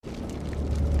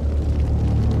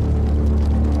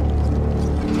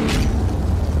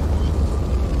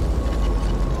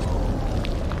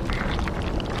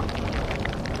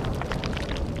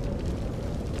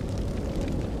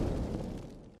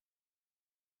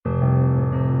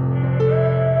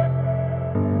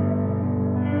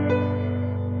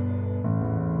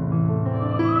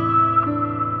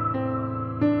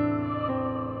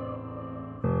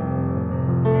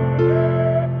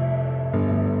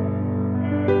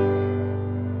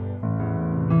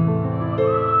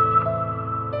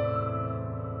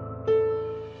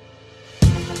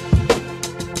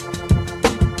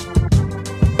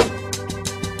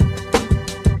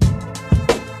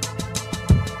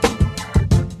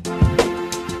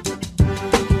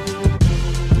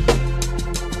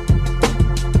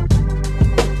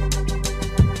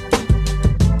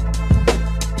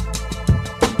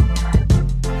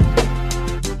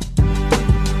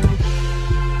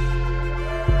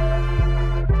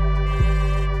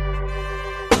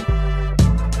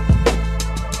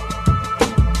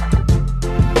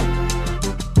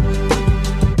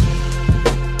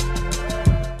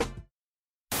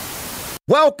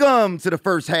Welcome to the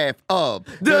first half of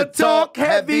the Talk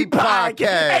Heavy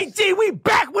podcast. Hey, G, we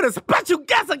back with a special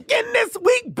guest again this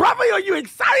week. Brother, are you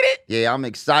excited? Yeah, I'm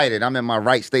excited. I'm in my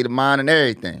right state of mind and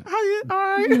everything. How you? All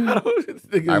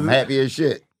right. I'm happy as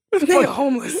shit. Nigga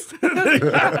homeless.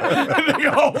 Nigga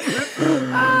homeless.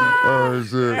 Oh,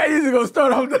 shit. Hey, he's gonna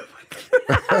start off the...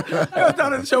 I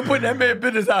started the show putting that man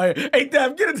business out here. Hey,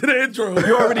 Dev, get into the intro.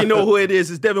 You already know who it is.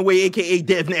 It's Devin Wade, a.k.a.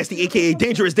 Dev Nasty, a.k.a.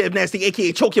 Dangerous Dev Nasty,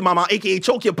 a.k.a. Choke Your Mama, a.k.a.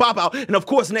 Choke Your Pop Out. And, of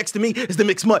course, next to me is the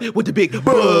Mixed Mutt with the big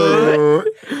butt.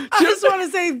 I just want to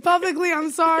say publicly, I'm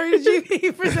sorry to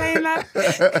GB for saying that.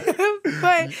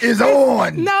 But It's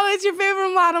on. No, it's your favorite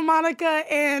mulatto, Monica,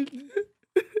 and...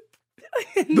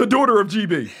 The daughter of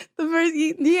GB. The first,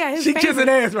 yeah, his She favorite. kissing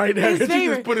ass right now. His She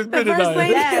favorite. just put his The business first out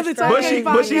lady here. of the Talk Heavy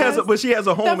podcast. But she has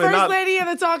a home The and first not. lady of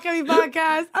the Talk Heavy podcast.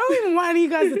 I don't even want any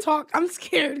of you guys to talk. I'm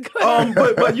scared. Go ahead.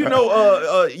 But you know,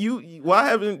 why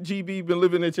haven't GB been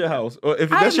living at your house? Or if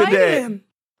I that's your invited dad. him.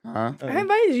 Huh? I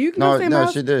invited you. You can go stay in my No,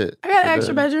 house. she did. I got an She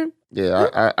extra did. bedroom.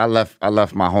 Yeah, I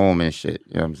left my home and shit.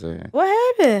 You know what I'm saying?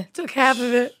 What happened? Took half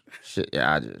of it. Shit,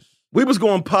 yeah, I just... We was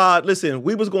going pod. Listen,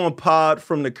 we was going pod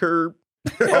from the curb.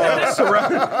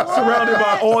 Surrounded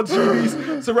by all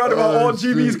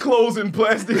GB's clothes and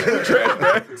plastic trash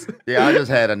bags. Yeah, I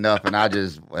just had enough, and I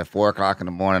just, at 4 o'clock in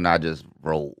the morning, I just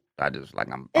rolled. I just, like,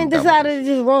 I'm And done with decided this.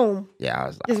 to just roam. Yeah, I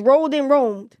was like, Just rolled and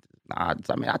roamed. nah,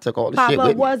 I mean, I took all the shit Papa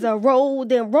with me. was a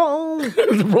rolled and roamed.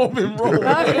 Roman roll.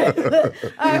 Okay.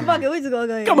 All right, fuck it. We just gonna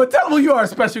go ahead. Come on, tell them who you are, a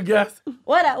special guest.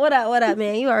 What up,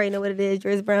 man? You already know what it is.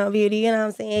 Driz Brown Beauty, you know what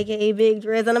I'm saying? AKA Big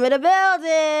Driz, and I'm in the building.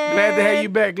 Glad to have you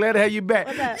back. Glad to have you back.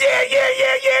 What's up?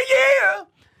 Yeah.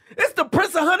 It's the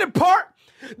Prince of Honey Park,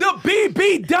 the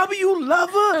BBW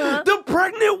lover, the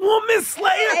pregnant woman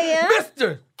slayer, Yeah.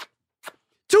 Mr.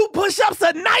 2 push-ups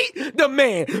a night, the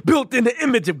man built in the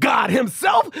image of God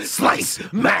himself, Slice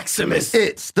Maximus.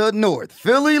 It's the North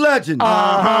Philly legend.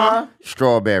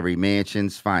 Strawberry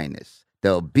Mansion's finest.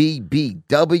 The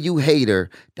BBW hater,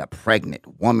 the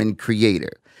pregnant woman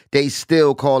creator. They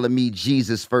still calling me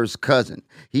Jesus' first cousin.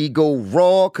 He go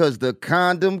raw cause the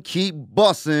condom keep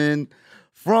bussin'.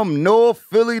 From North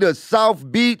Philly to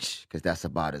South Beach, cause that's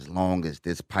about as long as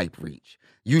this pipe reach.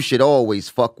 You should always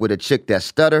fuck with a chick that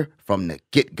stutter from the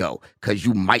get-go, cause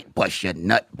you might bust your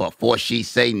nut before she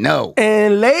say no.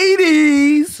 And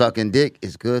ladies, Sucking dick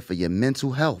is good for your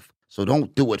mental health, so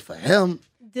don't do it for him.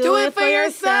 Do it for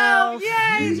yourself.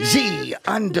 Yay, G_winner.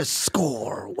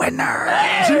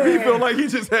 GB feel like he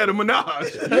just had a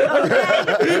menage.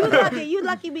 Okay, you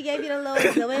lucky we gave you the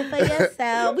little do it for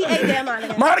yourself. We ate that,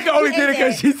 Monica. Monica only We did it ate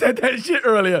because that. she said that shit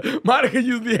earlier. Monica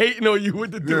usually hating on you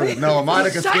with the dude. No,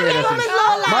 Monica scared of some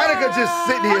Lola. Monica just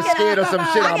sitting here scared of some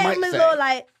shit I gave might him his say. little,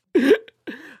 like,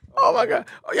 Oh my God.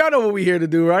 Oh, y'all know what we here to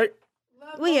do, right?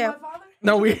 we here.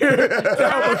 No, we here to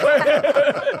help a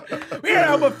fan. We here to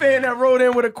help a fan that wrote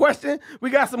in with a question.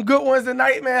 We got some good ones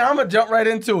tonight, man. I'm going to jump right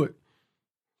into it.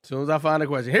 As soon as I find a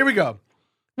question. Here we go.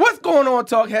 What's going on,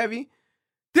 Talk Heavy?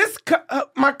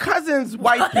 My cousin's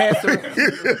wife passed away.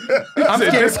 I'm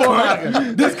scared for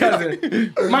Monica. This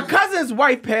cousin. My cousin's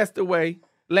wife passed away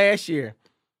last year.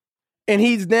 And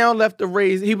he was left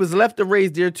to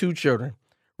raise their 2 children.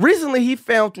 Recently, he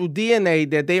found through DNA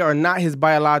that they are not his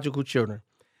biological children.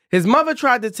 His mother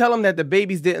tried to tell him that the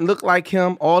babies didn't look like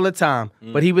him all the time,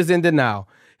 but he was in denial.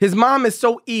 His mom is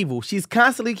so evil. She's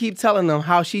constantly keep telling him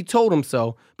how she told him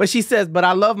so, but she says, but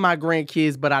I love my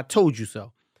grandkids, but I told you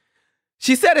so.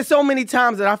 She said it so many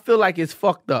times that I feel like it's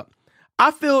fucked up.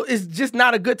 I feel it's just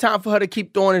not a good time for her to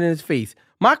keep throwing it in his face.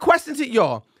 My question to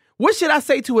y'all, what should I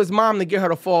say to his mom to get her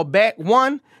to fall back?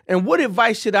 1, and what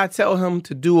advice should I tell him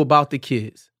to do about the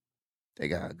kids? They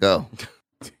gotta go.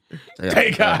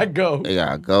 They gotta go. They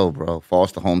gotta go, bro.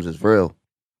 Foster homes is real.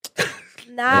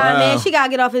 Nah, man, she gotta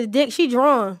get off his dick. She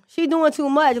drawn. She doing too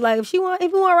much. Like, if you want to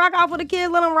rock out for the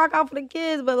kids, let him rock out for the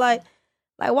kids. But like,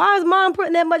 why is mom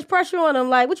putting that much pressure on him?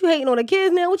 Like, what you hating on the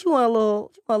kids now? What you want, a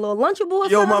little Lunchable or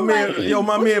Yo, something?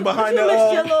 my man behind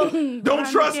the.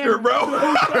 Don't trust her, bro.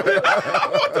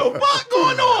 What the fuck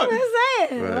going on? I'm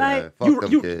saying, like, Fuck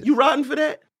them kids. You riding for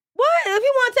that? what? If he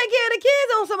want to take care of the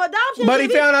kids on some adoption, But he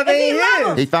found out they ain't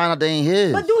his. He found out they ain't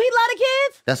his. But do he love the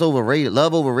kids? That's overrated.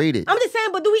 Love overrated. I'm just saying,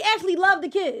 but do he actually love the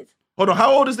kids? Hold on,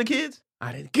 how old is the kids?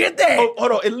 I didn't get that. Oh,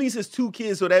 hold on, at least it's 2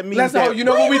 kids, so that means Let's that... hope. You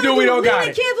know what we do? We don't got the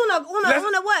it. kids on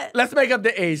a what? Let's make up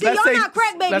the age. See, Let's y'all say, not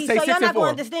crack babies, let's say so 6 y'all and not 4. gonna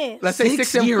understand. Let's say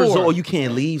 6 and 4. years old, you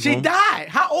can't leave She them. died.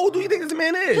 How old do you think this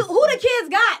man is? Who the kids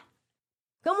got?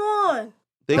 Come on.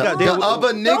 They got the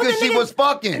other nigga she was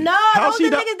fucking. No, How those she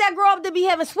the di- niggas that grow up to be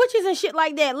having switches and shit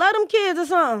like that. Let them kids or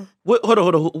something.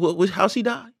 Hold on. How she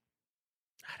died?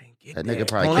 get That there. nigga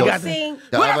probably Only killed got See,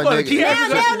 the What other for the nigga. kid?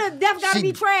 now the death gotta She-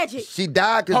 be tragic. She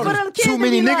died For the because kids too that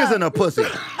many we niggas love. in her pussy.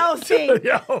 Oh, see.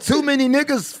 Yo. Too many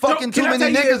niggas, fucking too Can I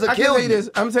many tell you niggas this? to I can kill tell you you. this.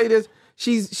 I'm gonna tell you this.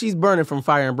 She's burning from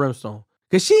fire and brimstone.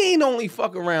 Cause she ain't only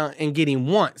fuck around and get him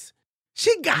once.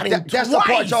 She got him That's the twice.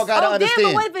 part y'all gotta Oh, damn, understand.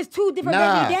 but what if it's two different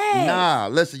baby dads? Nah,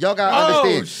 listen, y'all gotta Oh,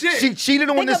 understand. shit. She cheated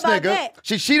on Think this about nigga. that.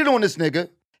 She cheated on this nigga,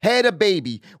 had a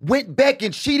baby, went back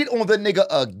and cheated on the nigga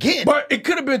again. But it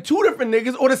could have been two different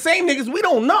niggas or the same niggas. We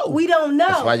don't know. We don't know.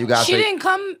 That's why you gotta She say, didn't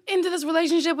come into this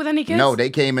relationship with any kids? no, they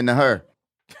came into her.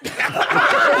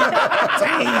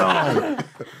 Damn.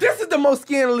 This is the most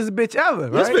scandalous bitch ever,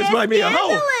 This right? bitch might be a hoe.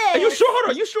 Scandalous. Are you sure? Hold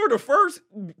on. You sure the first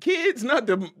kid's not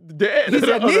the dad? He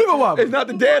said neither of them. It's not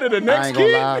the dad of the I next ain't gonna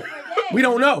kid. lie. We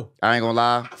don't know. I ain't gonna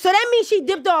lie. So that means she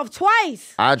dipped off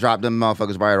twice. I dropped them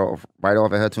motherfuckers right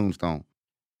off at her tombstone.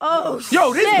 Oh,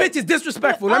 Yo, this shit. bitch is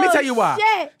disrespectful. Let me Oh, tell you why.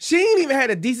 shit. She ain't even had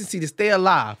the decency to stay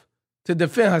alive to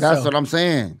defend herself. That's what I'm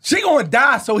saying. She gonna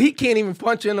die, so he can't even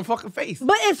punch her in the fucking face.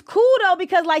 But it's cool though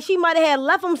because like she might have had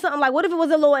left him something. Like what if it was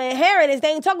a little inheritance? They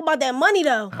ain't talking about that money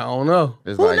though. I don't know.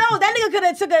 It's Who like, knows? That nigga could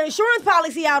have took an insurance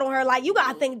policy out on her. Like you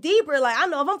gotta think deeper. Like I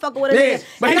know if I'm fucking with a Yeah, nigga,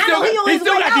 but and he I know still- he on he his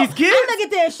still way got out, these kids? I'm gonna get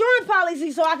the insurance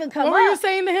policy so I can come What were you up.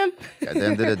 saying to him? at the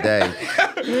end of the day,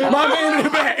 My man in the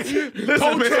back. Listen,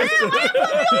 Don't man. trust Damn, her. why you put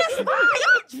me on the spot?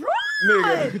 Y'all drunk.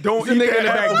 Nigga, don't The eat nigga that in the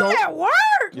back, apple. don't- I'm at work.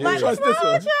 Like what's Trust this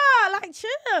wrong with y'all? Like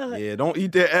chill. Yeah, don't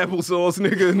eat that applesauce,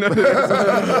 nigga. None of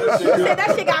that. She said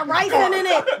that shit got rice in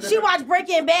it. She watched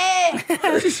Breaking Bad.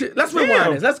 Let's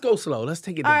rewind this. Let's go slow. Let's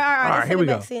take it All down. right. All right, here we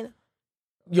go.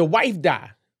 Your wife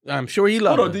died. I'm sure he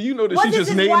loved Hold on, her. do you know that What she is just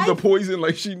his named wife? the poison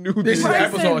like she knew This is this? Ricin.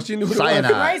 applesauce. She knew what it was.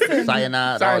 cyanide, Ricin.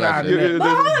 cyanide, all that Cyanide, shit. yeah. But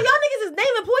hold on, y'all niggas is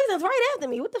naming poisons right after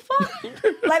me. What the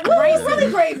fuck? Like what was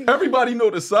really crazy? Everybody know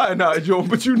the cyanide joke,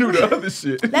 but you knew the other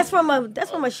shit. That's from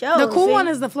a show. The cool see? one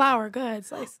is the flower. Go ahead,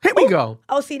 Slice. Here we go.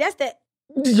 Oh, see, that's that.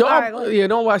 Y'all, All right, go ahead. yeah,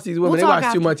 don't watch these women. We'll They talk watch too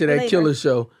after. much of that Later. killer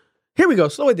show. Here we go.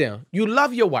 Slow it down. You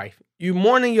love your wife. You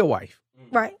mourning your wife.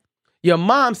 Right. Your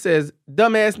mom says,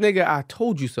 dumbass nigga, I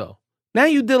told you so. Now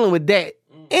you dealing with that.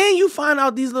 And you find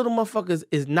out these little motherfuckers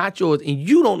is not yours and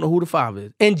you don't know who the father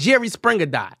is. And Jerry Springer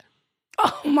died.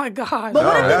 Oh my God. But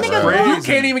what if that's the niggas crazy. grow You up?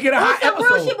 can't even get a hot That's some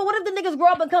real episode. shit, but what if the niggas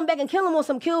grow up and come back and kill him on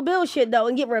some Kill Bill shit though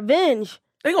and get revenge?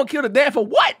 They gonna kill the dad for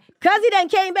what? Cause he done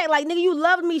came back like nigga, you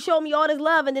loved me, showed me all this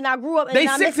love, and then I grew up and They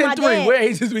I 6 missed my and 3. dad. What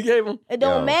ages we gave them? It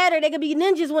don't Yo. matter. They could be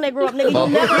ninjas when they grow up, nigga.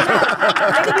 You never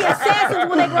know. They could be assassins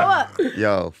when they grow up.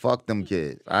 Yo, fuck them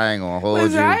kids. I ain't gonna hold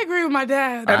Listen, you. I agree with my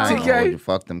dad. I ain't gonna FTK? hold you.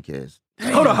 Fuck them kids.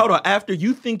 Hold on. After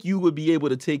you think you would be able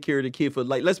to take care of the kid for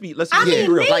like, let's be I be mean,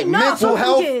 real. me, like no, mental fuck them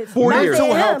health, kids. 4 Not years.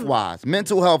 saying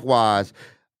mental health wise,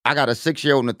 I got a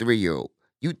 6-year-old and a 3-year-old.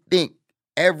 You think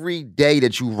every day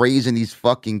that you raising these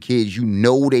fucking kids, you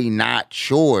know they not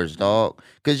yours, dog.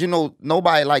 Cause you know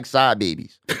nobody likes side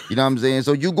babies. You know what I'm saying?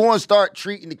 So you gonna start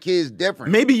treating the kids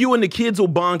different. Maybe you and the kids will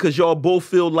bond because y'all both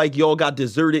feel like y'all got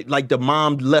deserted, like the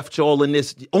mom left y'all in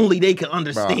this. Only they can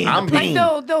understand. I'm the Like pain.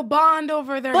 they'll bond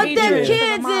over their But hatred them for the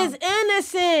kids mom. is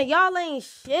innocent. Y'all ain't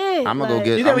shit. I'm gonna like- go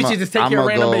get. You think we I'ma- should just take care of I'ma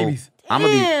random go- babies? I'm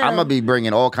gonna be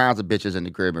bringing all kinds of bitches in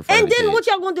the crib in front And of the then what kids.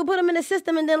 y'all gonna do? Put them in the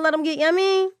system and then let them get? You know what I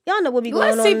mean, y'all know what be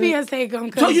going Let on. CPS take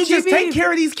them. So you just take care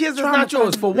of these kids that's not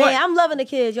yours for what? Man, I'm loving the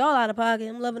kids. Y'all out of pocket.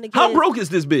 I'm loving the kids. How broke is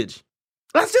this bitch?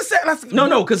 Let's just say,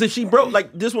 No, because if she broke,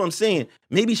 like this, is what I'm saying.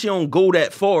 Maybe she don't go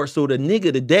that far. So the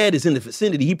nigga, the dad, is in the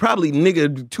vicinity. He probably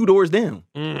nigga 2 doors down.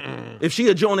 If she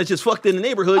a joint that's just fucked in the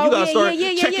neighborhood, Oh, you gotta yeah, start yeah,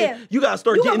 yeah, checking. yeah. You gotta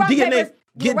start You getting gonna rock, DNA. paper-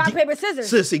 you rock, paper, scissors.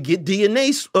 Sissy, get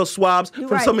DNA swabs from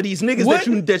right. some of these niggas What?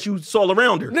 that you saw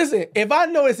around her. Listen, if I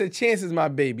know it's a chance it's my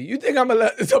baby, you think I'm gonna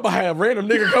let somebody, a random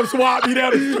nigga come swab me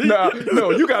down the street? Nah,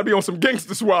 no, you gotta be on some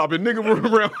gangster swab and nigga run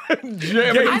around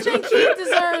jamming.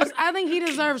 I think he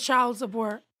deserves child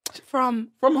support from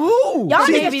From who? Y'all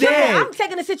She's niggas tripping. dead. I'm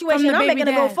taking the situation. From the I'm baby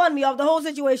making a dad. GoFundMe off the whole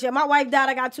situation. My wife died.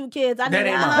 I got 2 kids. I That need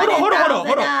ain't mine.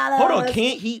 $100,000. Hold on.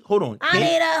 Can't he? Hold on. I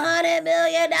need $100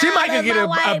 million. She might could get My a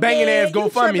wife banging dead. ass You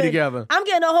GoFundMe tripping. together. I'm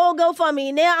getting a whole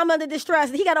GoFundMe. Now I'm under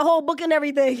distress. He got a whole book and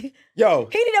everything. Yo,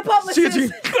 He need a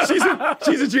publicist.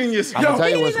 she's a genius. I'm gonna tell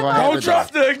you what's gonna happen. Don't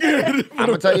trust her again. I'm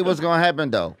gonna tell you what's gonna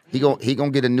happen though. He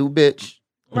gonna get a new bitch.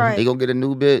 Right. He gonna get a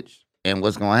new bitch, and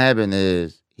what's gonna happen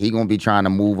is he gonna be trying to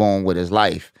move on with his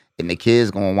life, and the kid's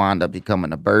gonna wind up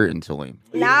becoming a burden to him.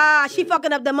 Nah, she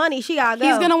fucking up the money. She gotta go.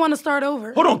 he's gonna want to start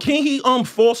over. Hold on, can't he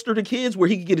foster the kids where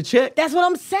he could get a check? That's what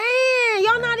I'm saying.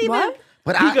 Y'all not even. What?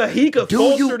 But He could do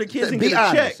foster you- the kids and be get a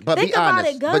honest, check. But Think be about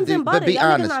honest. it, guns and but butter. be Y'all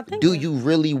niggas honest. not Do thinking. you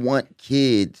really want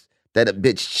kids that a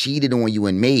bitch cheated on you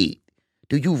and made?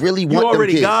 Do you really want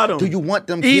already them kids? got 'em. Do you want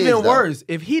them kids? Even though? worse,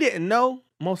 if he didn't know,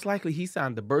 Most likely he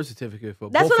signed the birth certificate for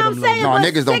That's both what of I'm them. saying. No, But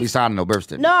niggas don't be 6 signing no birth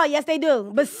certificate. No, yes they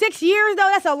do. But 6 years though,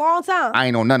 that's a long time. I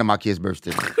ain't on none of my kids' birth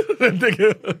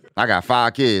certificates. I got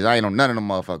 5 kids. I ain't on none of them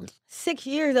motherfuckers. 6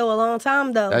 years though, a long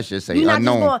time though. That shit say you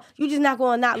unknown. You just not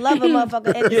going to not love a motherfucker.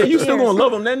 At Yeah, 6 you still years. gonna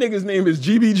love him. That nigga's name is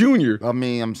GB Jr. I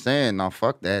mean, I'm saying, no,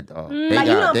 fuck that, dog. They Like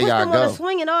you done got pushed to him on a go.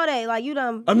 swing and all that. Like you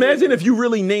done. Imagine if you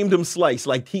really named him Slice.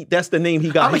 Like that's the name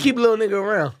he got. I'm gonna keep little nigga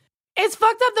around. It's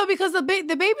fucked up though because the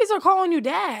babies are calling you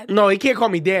dad. No, he can't call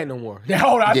me dad no more.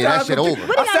 Hold on, Yeah, that shit over.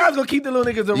 I said I was gonna keep the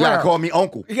little niggas around. You gotta call me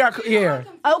uncle. Yeah.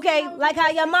 Okay, like how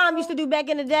your mom used to do back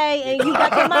in the day, and your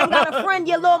mom got a friend.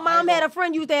 Your little mom had a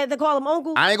friend. You used to have to call him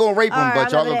uncle. I ain't gonna rape him, All right,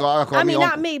 but y'all I remember gonna that. call I me mean, uncle.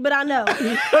 not me, but I know.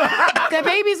 The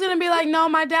baby's gonna be like, no,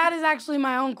 my dad is actually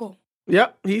my uncle.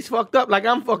 Yep, he's fucked up like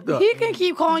I'm fucked up. He can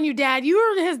keep calling you dad.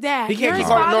 You're his dad. He can't You're keep his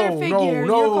calling father no. figure. You're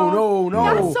calling-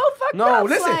 That's so fucked up,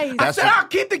 Listen, Slice. I That's said I'll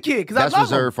keep the kid because I That's love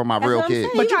him. reserved for my That's real what I'm kids.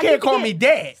 saying. But you gotta can't keep the call kid. me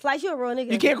dad. Slice, you a real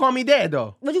nigga. You can't call me dad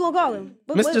though. What you gonna call him?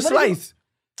 Mr. Slice.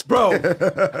 Bro, a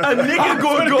nigga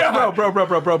going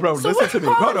go, bro. So Listen what to you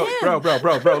me, calling hold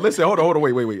on, bro. Listen, hold on,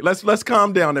 wait. Let's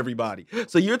calm down, everybody.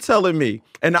 So you're telling me,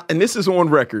 and this is on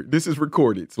record, this is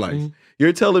recorded, Slice.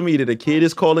 You're telling me that a kid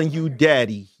is calling you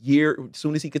daddy as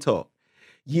soon as he could talk.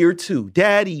 Year 2,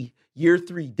 daddy. Year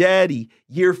 3, daddy.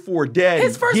 Year 4, daddy.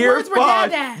 His first year words were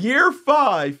 5, dad. Year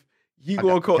 5, you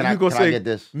gonna call? Can I- You gonna can I say, get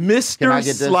this? Can I Mr. get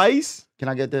this? Slice? Can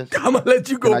I get this? I'm gonna let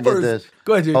you Can go I get first. this?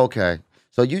 Go ahead, Jay. Okay.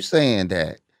 So you saying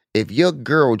that if your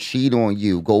girl cheat on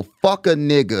you, go fuck a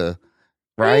nigga,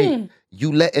 right?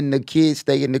 You letting the kid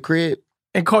stay in the crib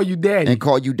And call you daddy. and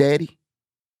call you daddy?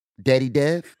 Daddy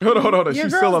Dev? Hold on. Your She's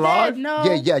girl's still alive? dead. No.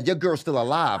 Yeah, your girl's still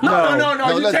alive. No.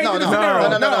 You listen, changing the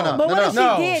scenario. But what if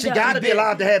No. she did? She though? gotta be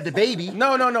alive to have the baby.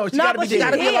 No. She No, gotta but be she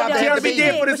dead. did, though. She gotta be She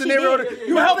dead for the but she scenario. did.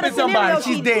 You But helping for the scenario, somebody.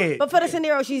 She's she- dead. But for the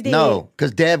scenario, she's dead. No,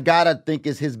 because Dev gotta think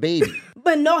it's his baby.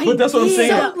 But no, he But that's what I'm did.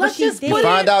 saying. But Let's she just did. put You it-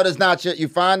 find out it's not your. You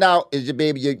find out is your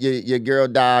baby. Your girl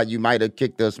died. You might have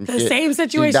kicked her some The shit. same She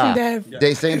situation, died. Dev.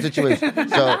 They same situation.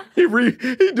 So He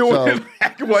doing it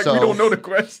acting like we don't know the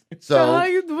question.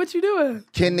 What you doing?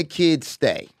 can the kids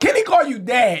stay? Can he call you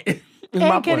dad? Is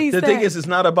my And can point. he The stay? thing is, it's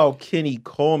not about Kenny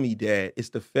call me dad. It's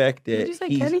the fact that Did you say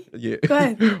he's, Kenny? Yeah. Go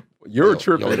ahead. You're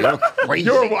tripping. You're crazy.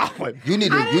 You're wilding. You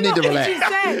need to. I You didn't need to know what you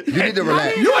relax. said. You need to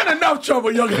relax. You in enough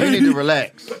trouble, young You lady. need to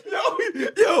relax.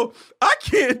 Yo, I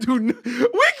can't do. We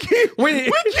can't be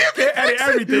edit fixing-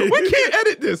 everything. We can't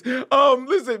edit this.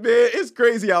 Listen, man, it's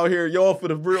crazy out here, y'all. For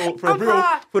the real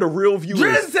Drizz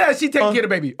viewers. says she taking care of the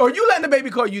baby. Or you letting the baby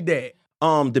call you dad?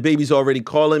 The baby's already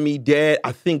calling me dad.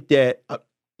 I think that.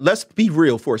 Let's be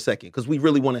real for a second, because we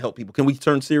really want to help people. Can we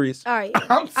turn serious? All right.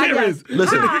 I'm serious.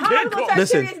 Listen, How we gonna turn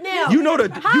listen. serious now? You know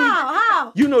the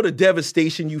How? You know the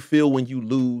devastation you feel when you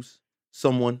lose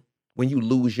someone, when you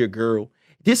lose your girl.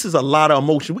 This is a lot of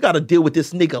emotion. We got to deal with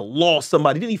this nigga lost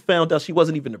somebody. Then he found out she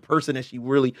wasn't even the person that she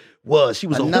really was. She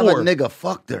was Another a whore. nigga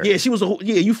fucked her. Yeah, she was a.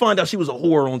 Yeah, you find out she was a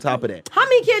whore on top of that. How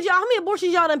many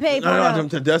abortions y'all done paid for? No,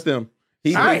 though? that's them.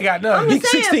 I ain't got nothing. I'm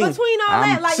just He's saying, 16. between all I'm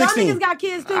that, like 16. y'all niggas got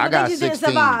kids too, I but got they just didn't 16.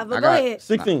 survive. But I go got- ahead.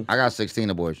 16. I got 16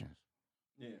 abortions.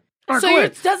 So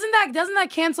doesn't that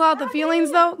cancel out the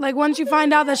feelings though? Like once you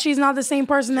find out that she's not the same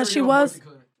person that she was.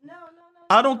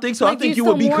 I don't think so. Like, I think you you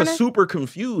would be still mourn it? super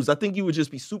confused. I think you would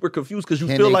just be super confused because you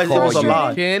Can feel they like it call was a you-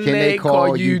 lie. Can Can they they call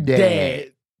call you you dad?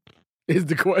 dad? Is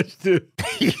the question.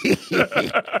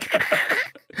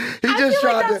 He just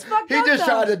tried that's to. fucked He up, just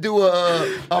though. tried to do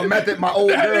a method my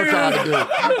old girl tried to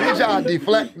do. He tried to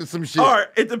deflect some shit. All right,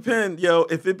 it depends, yo.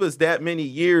 If it was that many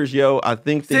years, yo, I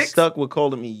think they 6? stuck with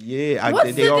calling me. Yeah, I What's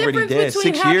think the they already difference dead.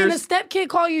 between 6 having years. a stepkid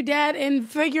call you dad and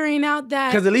figuring out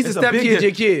that? Because at least It's a a big stepkid's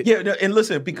your di- kid. Yeah, no, and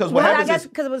listen, because what Well, I happens guess is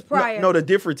because it was prior. No, the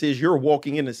difference is you're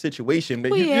walking in a situation.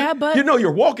 Well, yeah, but- you know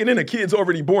you're walking in, a kid's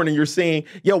already born, and you're saying,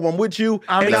 "Yo, I'm with you,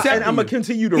 I'm and accepting I'm gonna you."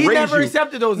 continue to He raise never you."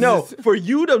 accepted those. No, for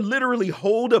you to literally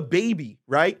hold a baby,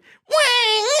 right,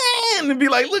 and be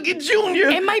like, "Look at Junior."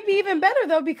 It might be even better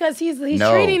though because he's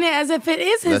No. treating it as if it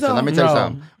is his Listen, own. let me tell you No.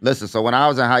 something. Listen, so when I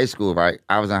was in high school, right?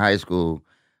 I was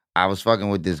fucking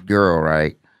with this girl,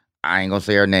 right? I ain't gonna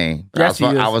say her name. But Yes, he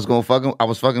is. I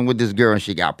was fucking with this girl and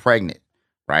she got pregnant,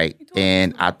 right?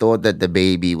 And I thought that the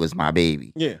baby was my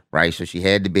baby. Yeah. Right? So she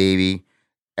had the baby,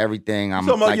 everything. I'm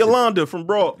Talking about like Yolanda from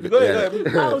Broad. Go ahead.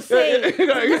 Oh, see.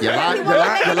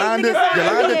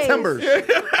 Yolanda Timbers.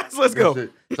 Let's go.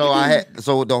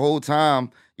 So the whole time,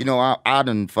 you know, I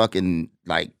done fucking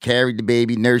like carried the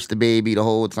baby, nursed the baby the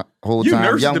whole time. You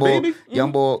nursed the baby?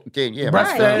 Young boy, yeah,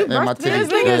 Breastfed. my Breastfed. titties. This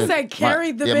nigga yeah, said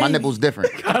carried the my baby. nipples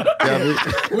different. Yeah,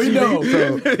 We know.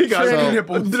 He got Charity so-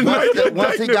 nipples.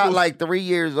 once he got like 3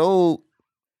 years old,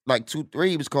 like 2, 3,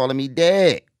 he was calling me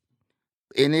dad.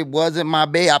 and it wasn't my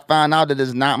baby. I found out that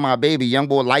it's not my baby. Young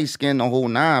boy, light skin, the whole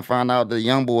nine. Found out the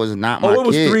young boy is not my kid. Oh, it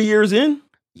was 3 years in?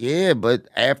 Yeah, but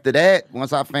after that,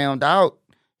 once I found out,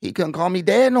 he couldn't call me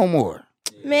dad no more.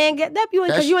 Man, get that you in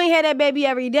because you ain't had that baby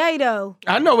every day though.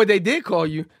 I know what they did call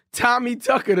you. Tommy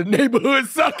Tucker, the neighborhood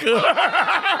sucker.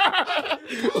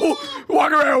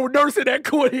 Walk around nursing that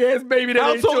corny ass baby that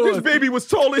I ain't told yours. this baby was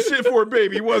tall as shit for a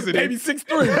baby, wasn't Baby it?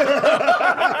 6'3".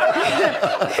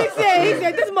 He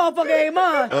said, this motherfucker ain't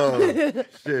mine.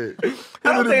 Shit.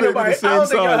 I don't think nobody. I don't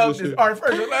think I'll help this. All right,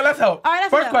 first, let's help. All right,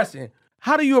 let's First help. question: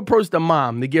 how do you approach the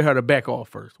mom to get her to back off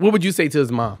first? What would you say to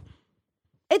his mom?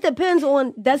 It depends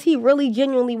on does he really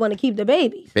genuinely want to keep the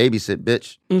baby? Babysit,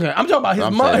 bitch. Okay, I'm talking about his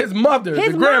I'm mother, saying. his mother, His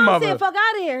the mom grandmother. said, "Fuck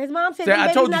out of here." His mom said, Say, "This I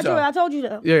baby's told you not so. yours." I told you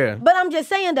so. Yeah. But I'm just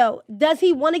saying though, does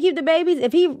he want to keep the babies?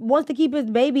 If he wants to keep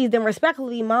his babies, then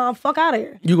respectfully, mom, fuck out of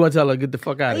here. You gonna tell her get the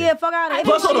fuck out of Yeah, here? fuck out of here.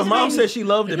 Plus, hold on, mom said she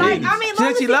loved the Like, babies. I mean, She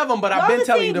said she love them, but I've been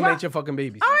telling you to make make your fucking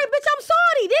babies. All right, bitch, I'm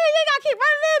sorry. Then you ain't gotta keep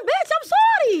running in, bitch. I'm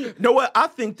sorry. You know what? I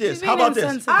think this. She's How being about this?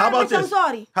 insensitive. How All right, about bitch, I'm this?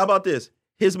 sorry. How about this?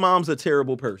 His mom's a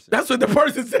terrible person. That's what the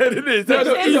person said it is. It's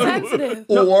insensitive.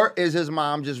 Or is his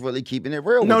mom just really keeping it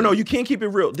real? No, with no, him? you can't keep it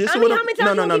real. This I is mean, what how many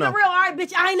times you keep it real? All right,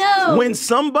 bitch, I know. When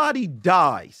somebody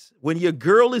dies, when your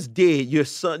girl is dead, your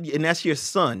son, and that's your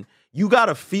son, you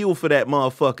gotta feel for that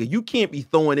motherfucker. You can't be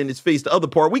throwing in his face the other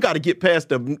part. We gotta get past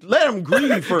the. Let him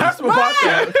grieve first. That's what I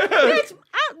said. Bitch,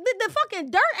 the fucking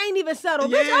dirt ain't even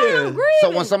settled. Bitch, I Yeah. am grieving. So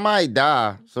when somebody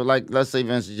die, so like let's say, for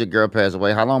instance, your girl passed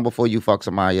away, how long before you fuck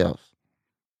somebody else?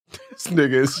 This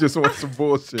nigga is just on some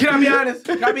bullshit. Can I be honest?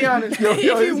 Can I be honest? If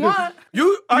you want.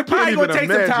 You I can't probably gonna even take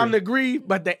some time imagine. to grieve,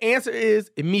 but the answer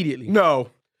is immediately. No.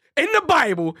 In the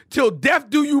Bible, till death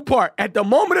do you part. At the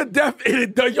moment of death,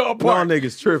 it done y'all Y'all part.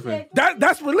 niggas tripping.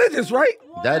 That's religious, right?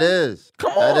 That is.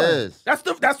 Come on. That is.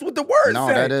 That's what the word No,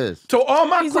 says. that is. So all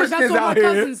my He's like, Christians that's what out my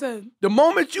here, cousin said. the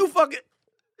moment you fucking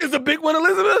is a big one,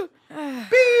 Elizabeth.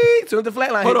 Beep. So the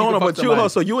flatline. Hold hit, on, you can but fuck you, somebody.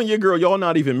 so you and your girl, y'all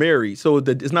not even married. So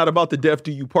it's not about the death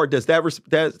do you part.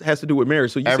 That has to do with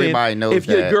marriage. So you Everybody saying knows if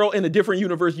your that. girl in a different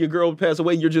universe, your girl passed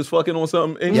away, you're just fucking on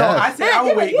something. And No, Yes. I said I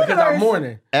would wait because I'm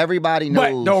mourning. Everybody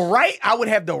But knows. the right, I would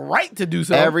have the right to do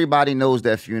so. Everybody knows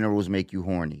that funerals make you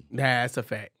horny. Nah, that's a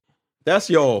fact. that's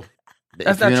y'all.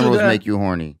 That's not true, Funerals Dad. make you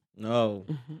horny. No.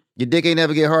 Your dick ain't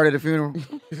never get hard at a funeral.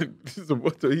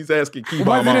 He's asking Key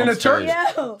Was it in the Mom's church?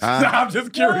 Yo. I'm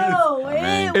just curious. Yo,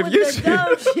 it If was you, the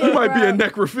dumb shit, you might be a bro.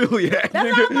 necrophiliac. That's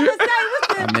what I'm nigga. about to say. What's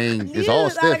the, I mean, it's you all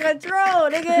was out of stiff.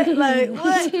 control, nigga. Like,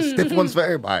 what? Stiff ones for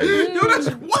everybody. Yo, that's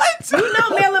what? You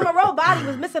know Marilyn Monroe's body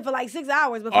was missing for like 6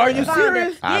 hours before Are they you found her.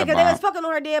 serious? Yeah, because they was fucking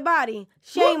on her dead body.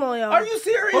 Shame on y'all. Are you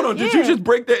serious? Hold on, did Yeah. you just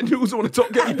break that news on the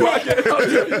TalkHeavy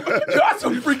podcast? That's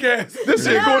some freak ass. This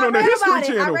shit No, going on the I read History about it.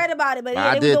 I Channel. read about it, but yeah,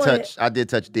 I they did was doing touch. I did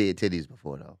touch dead titties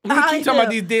before though. We keep talking about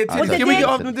these dead I titties. touched Can we dead get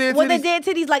off the dead What the titties? dead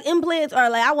titties like implants or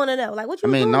like I want to know like what you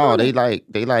I mean, doing no, on they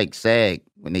it? like sag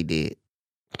when they did.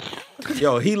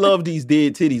 Yo, he loved these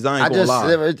dead titties. I ain't I gonna just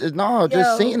lie. just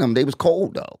Yo. seen them. They was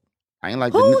cold though. I ain't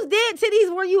like Whose dead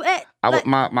titties were you at? Like,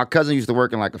 my cousin used to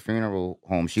work in like a funeral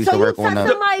home. She used so to you work on touched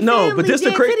the. somebody's No, family but this the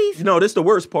dead crazy. titties? No, this the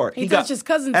worst part. He touched his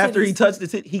cousin's after he titties. touched the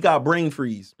tit, he got brain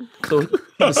freeze. So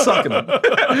he was sucking them.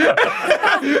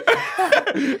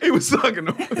 He was sucking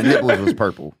them. The nipples was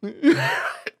purple.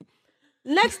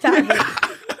 Next time,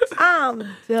 I'm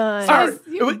done. All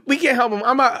right, we can't help him.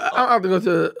 I'm out to go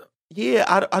to. Yeah,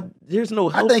 I there's no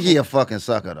I help. think he a fucking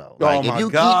sucker though. Oh, Like my if you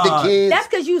God. keep the kids, That's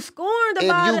because you scorned if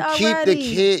about you it keep already. the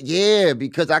kid, yeah,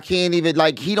 because I can't even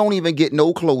like he don't even get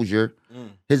no closure.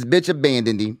 His bitch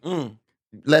abandoned him,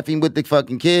 left him with the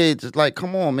fucking kids. It's like,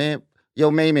 come on, man. Yo,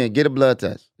 man, get a blood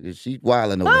test. She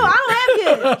wilding over No, here. I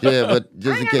don't have kids. Yeah, but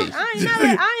just in case. I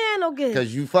ain't had no kids.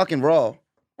 Because you fucking raw.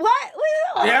 What?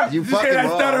 What you doing? You fucking that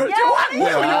wrong. stutter. Yeah, what?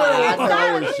 Yeah, I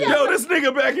know and shit. Yo, this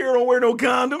nigga back here don't wear no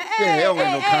condom. Yeah, he don't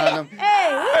wear no condom. Hey,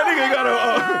 That nigga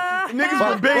got a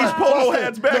niggas with beige polo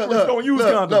hats backwards don't use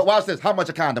condoms. Look, watch this. How much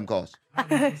a condom cost? He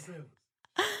don't-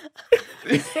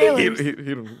 I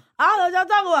don't know what y'all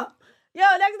talking about. Yo,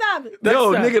 next topic.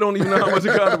 Yo, time. nigga don't even know how much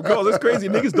a condom costs. That's crazy.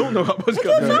 Niggas don't know how much What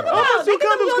condom you talking about? costs. They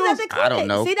get them used at the I don't clinic.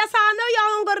 know. See, that's how I know y'all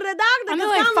don't go to the doctor. I know,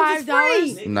 because like condoms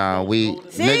is free. Nah, we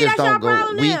See, niggas that's y'all don't go.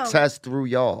 problem We now. test through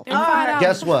y'all. And $5.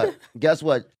 Guess what? Guess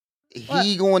what?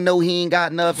 He gonna know he ain't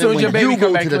got nothing Soon as your when baby you come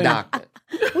go back to the clean. doctor.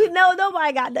 We know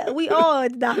nobody got that. We all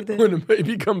at the doctor. When the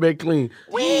baby come back clean.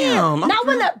 Damn. Not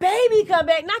when the baby come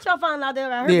back. Not y'all find out they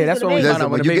got herpes. Yeah, that's for the when we baby. found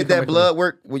out Listen, when the you baby get that come back blood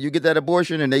work, when you get that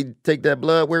abortion and they take that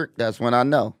blood work, that's when I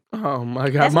know. Oh my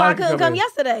God. That's why I Monica couldn't come in.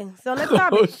 yesterday. So next Oh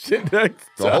topic. shit. That's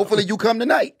So hopefully you come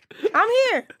tonight. I'm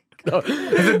here. No,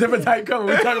 it's a different type cover.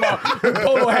 We're talking about the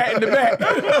polo hat in the back.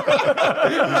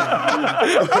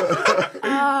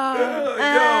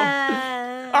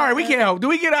 All right, we can't help. Do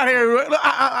we get out here?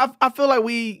 I feel like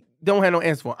we don't have no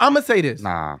answer for it. I'm going to say this.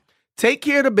 Nah. Take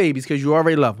care of the babies because you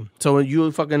already love them. So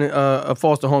you fucking a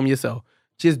foster home yourself.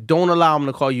 Just don't allow them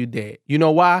to call you dad. You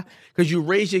know why? Because you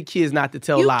raise your kids not to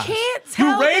tell lies. You can't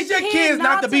tell You raise the your kid kids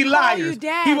not to be call liars. you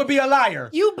dad. He would be a liar.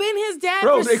 You've been his dad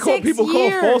Bro, for they call 6 people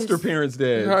years. call foster parents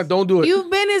dads. Don't do it.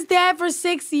 You've been his dad for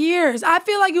 6 years. I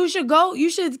feel like you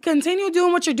should continue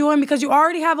doing what you're doing because you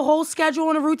already have a whole schedule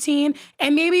and a routine,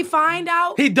 and maybe find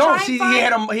out. He don't. He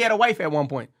had a wife at one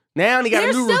point. Now he got a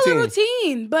new There's still routine.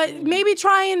 a routine, but maybe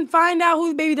try and find out who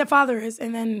the baby father is,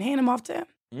 and then hand him off to him.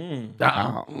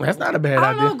 That's not a bad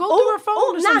I don't idea. know. Go through her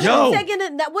phone or something. Yo.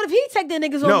 What if he take the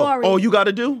niggas on No, Maury? all you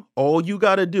gotta do.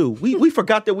 We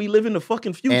forgot that we live in the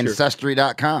fucking future.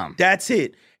 Ancestry.com. That's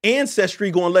it.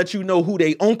 Ancestry gonna let you know who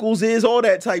they uncles is, all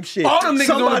that type shit. All them niggas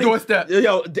on the doorstep.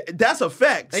 Yo, that's a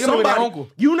fact. They gonna be their uncle.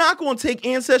 You're not gonna take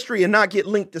Ancestry and not get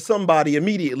linked to somebody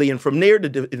immediately, and from there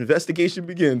the investigation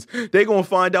begins. They gonna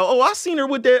find out. Oh, I seen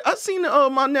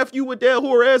my nephew with that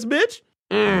whore ass bitch.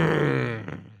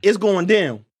 It's going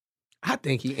down. I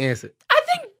think he answered. I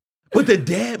think But the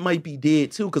dad might be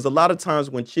dead too, because a lot of times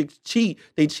when chicks cheat,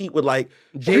 they cheat with like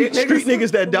street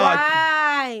niggas that died.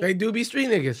 Right. They do be street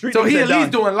niggas. Street so niggas he that at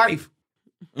least die. doing life.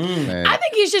 Man. I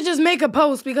think he should just make a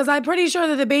post because I'm pretty sure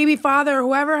that the baby father or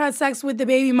whoever had sex with the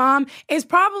baby mom is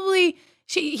probably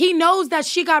he knows that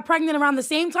she got pregnant around the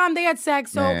same time they had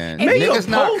sex. So Man, if he- niggas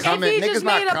not if coming, he niggas just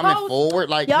not made a coming post- forward.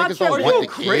 Like Y'all niggas don't tripping. want the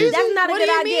You crazy? kids. That's not a What good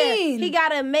do you idea. mean? He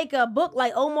gotta make a book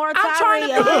like Omar I'm Tyree. trying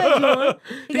to a hood joint.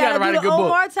 He gotta gotta write do a the good book.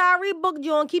 Omar Tyree book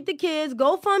joint. Keep the kids.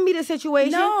 Go fund me the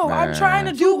situation. No, I'm Man. trying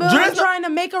to do. Driz- I'm trying to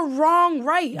make a wrong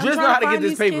right. I'm Driz trying know how to find get this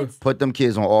these paper. kids. Put them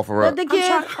kids on offer up. Let the I'm kids.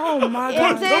 trying, oh my You know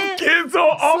what I'm god. saying? Kids on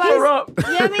offer up.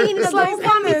 Yeah, I mean, he needs to Slice go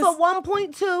fund me this. for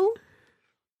 1.2.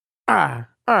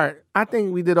 All right. I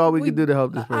think we did all we could do to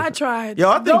help this person. I tried. Yo,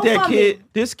 I think Go fund me.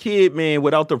 this kid, man,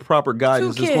 without the proper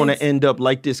guidance, is going to kids. end up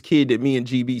like this kid that me and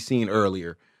GB seen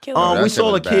earlier. Kill him. that We shit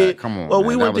saw was a bad. kid. Come on, Well, man,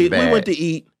 we that went was to bad.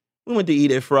 eat. We went to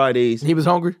eat at Fridays, He was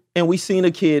hungry. and we seen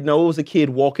a kid. No, it was a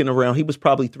kid walking around. He was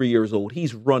probably 3 years old.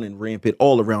 He's running rampant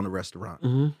all around the restaurant.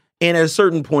 And at a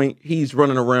certain point, he's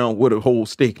running around with a whole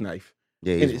steak knife.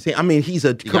 Yeah, And he's, I mean, he's a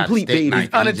he got complete steak baby. knife.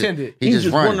 Unattended. He He's just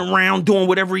just running. running around doing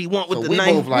whatever he want with So the we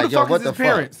knife. both like, Who the yo, fuck what is the his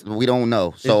parents? fuck? We don't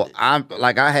know. So I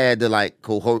had to like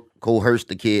coerce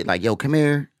the kid. Like, yo, come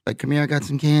here. Like, come here. I got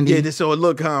some candy. Yeah, so it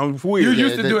look kind of weird. You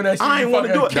used to doing that shit. I ain't want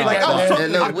to do it. Fucking Like, I was kid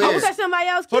talking, that look I weird. was That's somebody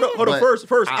else's kid. Hold on. But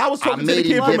First, I was talking to the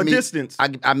kid from a distance.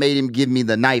 I made him give me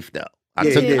the knife though.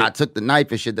 I took the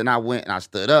knife and shit. Then I went and I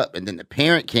stood up, and then the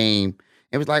parent came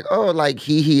and was like, "Oh, like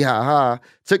hee ha ha."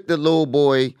 Took the little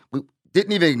boy. We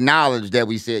didn't even acknowledge that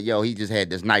we said, "Yo, he just had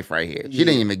this knife right here." She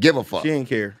didn't even give a fuck. She didn't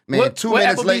care. Man, What 2 Applebee's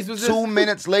minutes later. was this? 2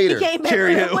 minutes later. He came back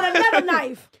Cherry with Hill. another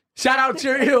knife. Shout out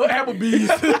Cherry Hill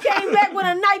Applebee's. He came back with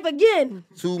a knife again.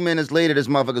 2 minutes later, this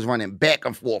motherfucker's running back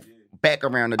and forth, back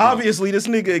around the joint. Obviously, this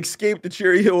nigga escaped the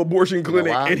Cherry Hill abortion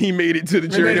clinic why? and he made it to the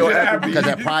Cherry Hill Applebee's. Because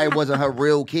that probably wasn't her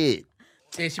real kid.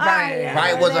 Yeah, she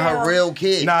Probably wasn't her real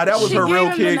kid. Nah, that was She her gave real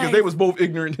him the kid because knife. they was both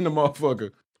ignorant in the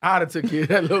motherfucker. I'd have took it.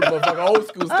 That little motherfucker, old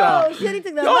school style. Oh, shit, he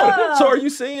took the Yo, love. so are you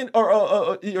saying,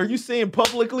 are you saying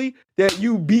publicly that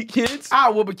you beat kids? I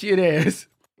whoop a kid ass.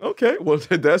 Okay, well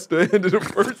that's the end of the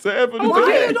first half of the Why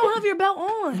day. you don't have your belt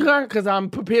on? Because I'm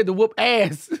prepared to whoop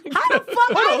ass. How the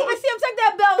fuck? I didn't even see him take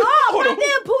that belt off. Hold on.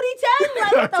 Goddamn Pootie Tang.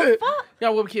 Like, what the fuck?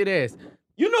 Y'all whoop a kid ass.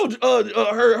 You know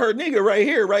her nigga right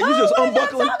here, right? You Oh, just what are y'all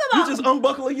unbuckling. talking You about? just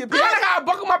unbuckling your I pants. gotta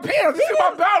buckle my pants. This is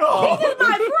my belt off. These is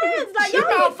my friends. Like, She y'all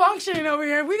malfunctioning over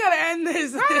here. We gotta end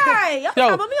this. right. Y'all Yo.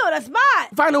 talking about me on the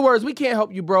spot. Final words. We can't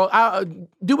help you, bro.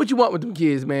 Do what you want with them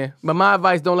kids, man. But my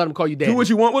advice: don't let them call you daddy. Do what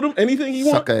you want with them. Anything you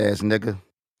want. Sucker ass nigga.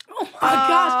 Oh my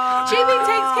gosh. GB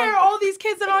takes care of all these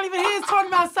kids that aren't even his talking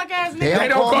about suck ass They niggas.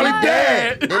 don't call me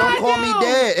dad. They don't I call me do.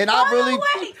 dad. And I Hold really. on,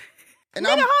 wait. And Nigga,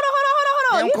 hold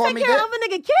They on. don't You call take me care that. of other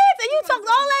nigga kids and you talk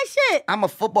all that shit. I'm a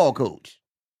football coach.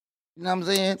 You know what I'm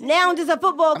saying? Now I'm just a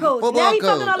football I'm a coach. football Now he coach.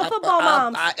 fucking all the football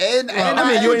moms.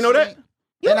 I mean, you ain't know that?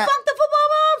 You and fuck the football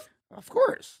moms? Of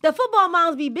course. The football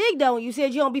moms be big though. You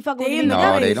said you don't be fucking They with in me. the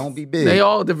No, nice. they don't be big. They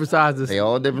all different sizes. They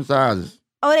all different sizes.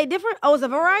 Oh, they different? Oh, it's a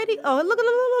variety? Oh, look.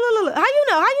 How you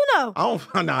know? How you know? I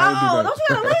don't. Nah, Oh, I don't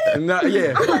you got a lady? do that. Nah, yeah.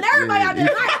 I'm putting everybody out there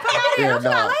tonight. Come out here. Don't you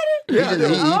got a lady?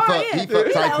 He fuck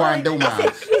taekwondo He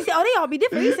moms. said, oh, they all be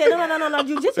different. He said, no,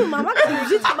 jiu-jitsu mom. I got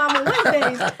jiu-jitsu mom on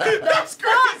Wednesdays. That's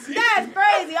crazy. That's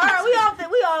crazy. All right,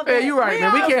 we off. Hey, you right,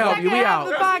 man. We can't help you. We Second out.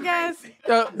 half of the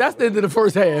podcast. That's the end of the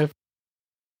first half.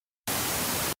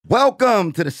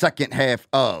 Welcome to the second half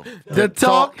of The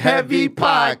Talk Heavy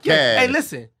Podcast. Hey,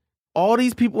 listen, all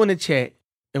these people in the chat,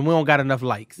 and we don't got enough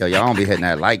likes. Yo, y'all don't be hitting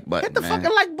that like button, Hit the man.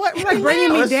 fucking like button right bringing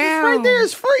now. me It's down. right there.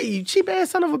 It's free. You cheap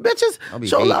ass son of a bitches. be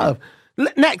Show hating. love.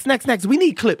 Next. We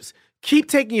need clips. Keep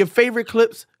taking your favorite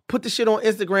clips. Put the shit on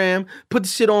Instagram. Put the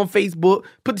shit on Facebook.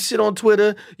 Put the shit on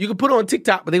Twitter. You can put it on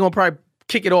TikTok, but they're going to probably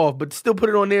kick it off, but still put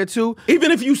it on there too.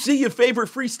 Even if you see your favorite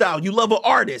freestyle, you love an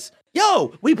artist.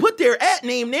 Yo, we put their @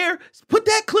 name there. Put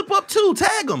that clip up too.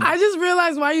 Tag them. I just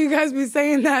realized why you guys be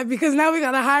saying that because now we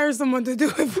gotta hire someone to do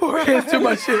it for us. It's too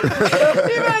much shit. You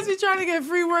guys be trying to get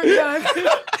free work done.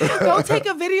 Go take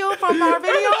a video from our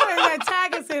video and then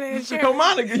tag us in it and share. Yo, it.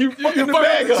 Monica, you fucking the fucked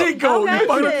bag up the up. cheat code. Okay, You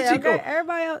fucked up shit, the cheat okay. code.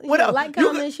 Everybody else, What else? like, You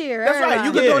comment, can- share. That's right. You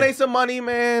everybody. can Yeah. donate some money,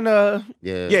 man. Yeah.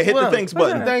 Yeah, hit What the else? thanks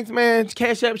button. Thanks, man.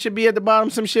 Cash App should be at the bottom.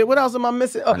 Some shit. What else am I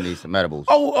missing? I need some edibles.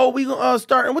 We gonna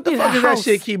start. What the Need fuck a is that house.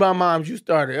 shit? Keep Our Moms. You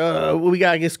started. We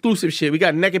got exclusive shit. We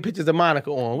got naked pictures of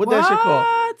Monica on. What that shit called?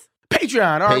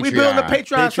 Patreon. All right, we building a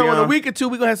Patreon. So in a Patreon. week or two,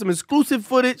 we gonna have some exclusive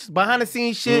footage, behind the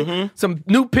scenes shit, some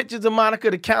new pictures of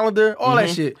Monica, the calendar, all that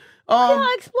shit. Y'all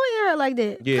exploiting her like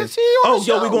that. Yeah. 'Cause she on the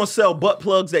Yo, show. we gonna sell butt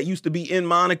plugs that used to be in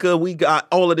Monica. We got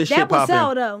all of this shit That would popping.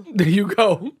 sell though. There you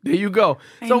go.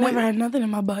 I So ain't never had nothing in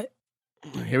my butt.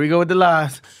 here we go with the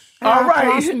lies. I All got a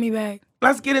right, colostomy bag.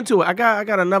 let's get into it. I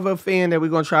got another fan that we're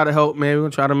gonna try to help, man. We're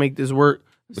gonna try to make this work.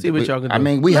 See what y'all can do. I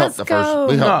mean, we helped Let's the first. go.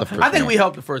 We No, helped the first. I think man. we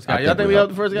helped the first guy. I Y'all think think we we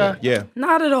helped the helped- first guy? Yeah.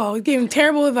 Not at all. We gave him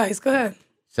terrible advice. Go ahead.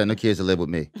 Send the kids to live with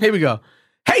me. Here we go.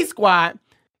 Hey, squad,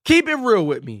 keep it real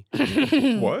with me.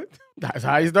 What? That's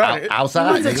how he started.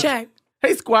 Outside, Who's a nigga. check?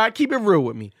 Hey, squad, keep it real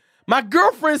with me. My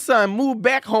girlfriend's son moved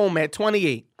back home at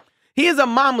 28. He is a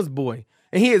mama's boy,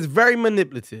 and he is very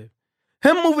manipulative.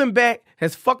 Him moving back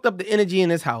has fucked up the energy in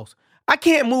his house. I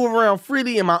can't move around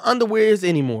freely in my underwears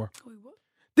anymore.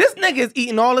 This nigga is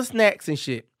eating all the snacks and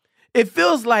shit. It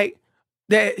feels like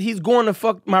that he's going to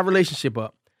fuck my relationship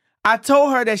up. I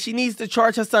told her that she needs to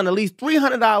charge her son at least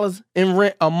 $300 in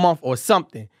rent a month or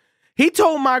something. He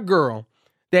told my girl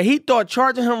that he thought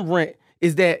charging him rent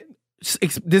is that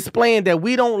displaying that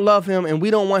we don't love him and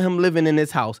we don't want him living in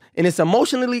this house. And it's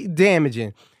emotionally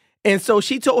damaging. And so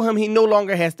she told him he no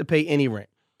longer has to pay any rent.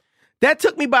 That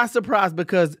took me by surprise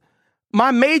because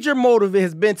my major motive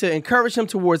has been to encourage him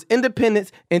towards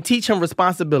independence and teach him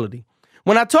responsibility.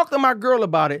 When I talked to my girl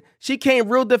about it, she came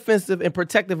real defensive and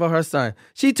protective of her son.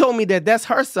 She told me that that's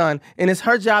her son and it's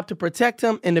her job to protect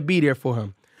him and to be there for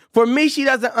him. For me, she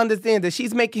doesn't understand that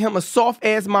she's making him a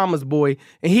soft-ass mama's boy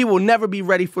and he will never be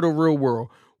ready for the real world.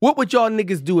 What would y'all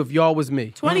niggas do if y'all was me?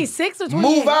 26 or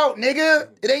 28? Move out, nigga.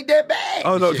 It ain't that bad.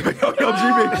 Oh no, yo,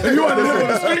 GB, you want to live on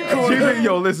the street corner? GB,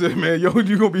 yo, listen, man, yo,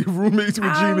 you gonna be roommates with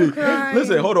I'm GB. crying.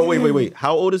 Listen, hold on, wait.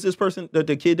 How old is this person?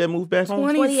 The kid that moved back home?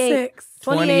 26.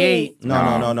 28.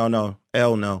 No.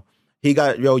 Hell no. He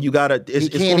got you gotta. He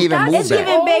can't even move It's back.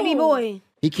 giving baby boy.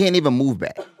 He can't even move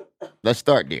back. Let's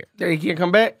start there. He can't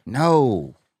come back?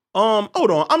 No.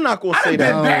 Hold on. I'm not gonna say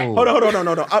that. No. Hold on.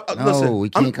 No, Listen, he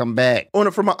can't come back.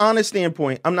 from an honest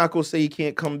standpoint, I'm not gonna say he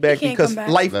can't come back He can't because come back.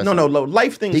 life. Listen. No,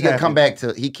 life things. He can happen. come back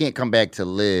to. He can't come back to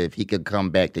live. He could come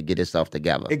back to get himself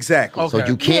together. Exactly. Okay. So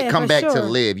you can't Yeah, come for back to sure.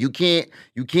 live. You can't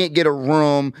get a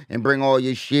room and bring all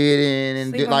your shit in and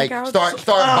Sleep get, on the like couch?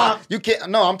 start. You can't.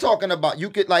 No, I'm talking about you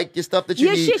could like your stuff that you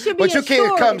Your need, shit should be but you in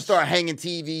can't come storage. start hanging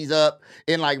TVs up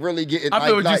and like really getting. I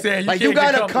feel what you're like, saying. You Like can't you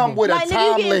gotta get come with Like, a nigga, you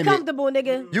time getting limit. comfortable,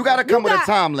 nigga. You gotta come with a got-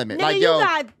 time limit. Nigga, Like you yo,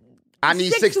 got I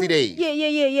need 60 days. Yeah.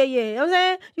 You know what I'm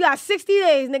saying? You got 60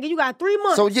 days, nigga. You got 3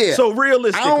 months. So yeah. So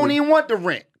realistically, I don't even want the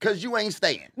rent because you ain't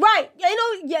staying. Right. Yeah, you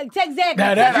know, yeah, exactly.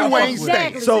 Now that I You fuck ain't with.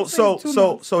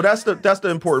 staying. So that's the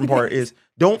important part is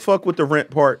don't fuck with the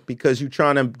rent part because you're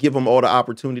trying to give him all the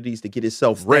opportunities to get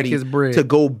himself ready his bread. to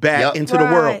go back Yep. into the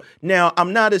world. Right. Now,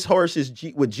 I'm not as harsh as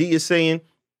what G is saying.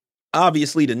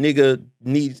 Obviously, the nigga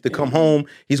needs to come home.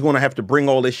 He's going to have to bring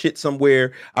all this shit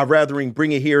somewhere. I'd rather him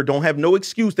bring it here. Don't have no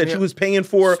excuse that you was paying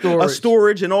for a Storage.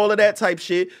 storage and all of that type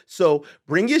shit. So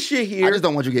bring your shit here. I just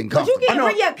don't want you getting But you comfortable. can't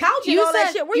bring your couch and You all that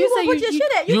said- shit. Where you you gonna said put your you-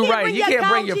 shit at? you can't right. bring You your can't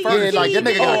bring couch your and furniture. Yeah, like your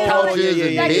nigga got TV and all that couches shit.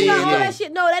 and Like, you got all beds. that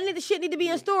shit. No, that shit need to be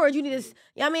in storage. You need to, you know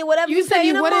what I mean, whatever You said pay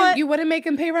in you a wouldn't. month. You wouldn't make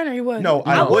him pay rent, or you would? No,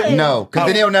 I wouldn't. wouldn't. No, because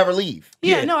then he'll never leave.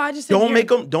 Yeah, no. I just said Don't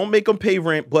yeah. make them pay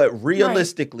rent, but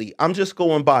realistically, I'm just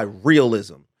going by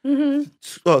realism.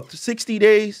 60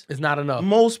 days. It's not enough.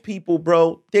 Most people,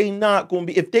 bro, they not gonna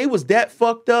be. If they was that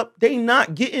fucked up, they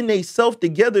not getting they self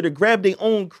together to grab their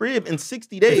own crib in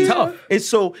 60 days. It's tough. And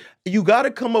so you got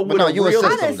to come up But with no, a you real.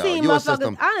 assist done them though. seen You assist motherfuckers-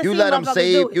 them. I done You seen let them motherfuckers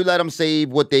save. do it. You let them save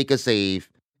what they could save,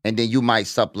 and then you might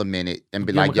supplement it and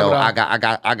be Yeah, like, we'll "Yo, cut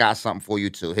it I got something for you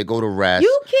too. Here go the rest."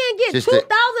 You can't get Just $2,000 to-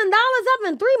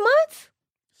 up in 3 months.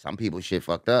 Some people shit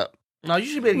fucked up. No, you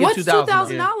should be able to get What's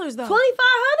 $2,000 $2,000 though?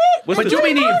 $2,500. But you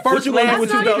be needing first, last,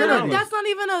 with and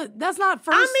 $2,000? That's not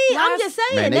first. I mean, I'm last. just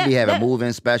saying. Man, they be having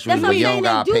moving specials That's where what you I'm don't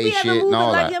saying. gotta They do pay be having shit and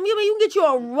all like, that. you can get you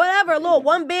a whatever, a little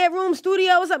 1-bedroom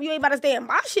studio or something. You ain't about to stay in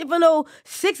my shit for no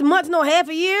 6 months, no half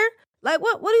a year. Like,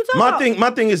 what are you talking about?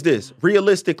 My thing is this.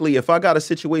 Realistically, if I got a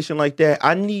situation like that,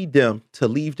 I need them to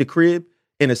leave the crib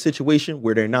in a situation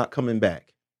where they're not coming back.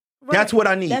 Right. That's what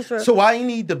I need. That's true. So I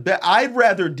need I'd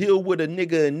rather deal with a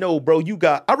nigga and know, bro,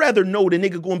 I'd rather know the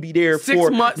nigga gonna be there 6 for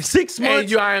months, 6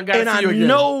 months. And I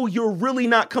know you're really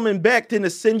not coming back than to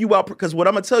send you out. Because what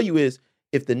I'm gonna tell you is,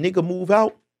 if the nigga move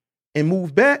out and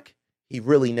move back, he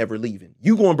really never leaving.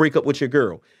 You gonna break up with your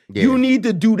girl. Yeah. You need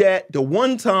to do that the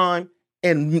one time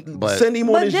and send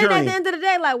him on his journey. But then at the end of the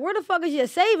day, like, where the fuck is your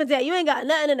savings at? You ain't got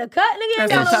nothing in the cut, nigga. You ain't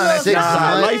got That's no sometimes little six job.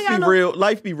 months. You ain't got no-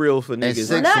 Life be real for niggas. 6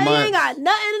 Nothing, you months. ain't got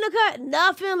nothing in the cut,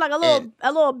 nothing like a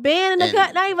little band in the and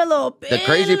cut, not even a little band. The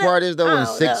crazy part is though, in I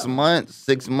don't 6 know. months,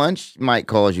 6 months might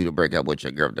cause you to break up with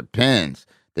your girl. Depends.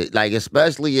 Like,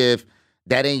 especially if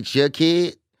that ain't your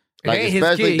kid. Like, ain't his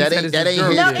especially kid. He that said ain't it's his girl.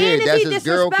 his No, kid. and if That's he's his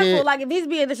girl disrespectful, kid. like if he's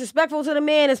being disrespectful to the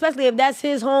man, especially if that's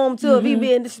his home too, if he's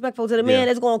being disrespectful to the man,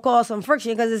 it's gonna cause some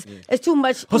friction because it's too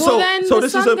much. So- Then so the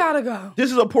this is son a- gotta go.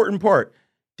 This is an important part.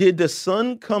 Did the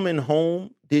son coming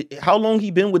home? How long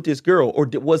he been with this girl, or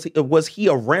was he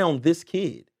around this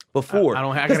kid before? I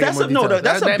don't have- I 'Cause gotta that's get more details.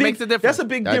 that's a That big makes a difference. That's a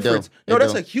big That do. difference. No, It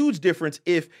that's do. a huge difference.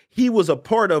 If he was a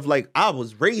part of, like, I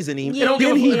was raising him, Yeah.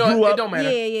 then he grew It up. don't matter.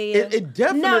 Yeah. It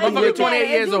definitely No, it Motherfucker do 28 matter. It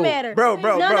years do old. matter. Bro,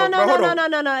 No, hold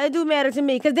on. no. It do matter to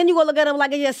me. Because then you go look at him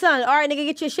like it's your son. All right, nigga,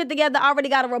 get your shit together. I already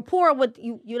got a rapport with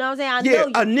you. You know what I'm saying? I know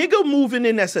you. A nigga moving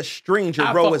in that's a stranger,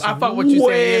 I bro, fuck- is I fuck what you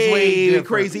saying. It's way way different.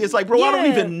 crazy. It's like, bro, I don't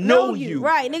Yeah, even know you.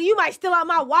 Right, nigga, you might steal out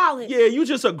my wallet. Yeah, you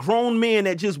just a grown man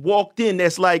that just walked in.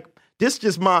 That's like, this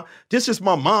just my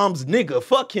mom's nigga.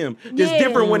 Fuck him. It's Yeah.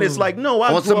 different when it's like, no, I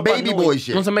On grew some up, I baby know boy him.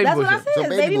 shit. On some baby That's boy what I shit. said. Some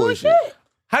Baby baby boy boy shit. shit.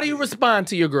 How do you respond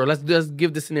to your girl? Let's just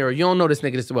give the scenario. You don't know this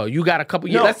nigga this well. You got a couple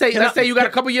years. No, let's say you got a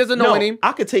couple years of knowing him.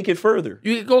 I could take it further.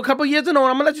 You go a couple years of knowing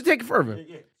him. I'm gonna let you take it further.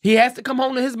 He has to come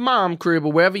home to his mom crib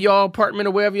or wherever y'all apartment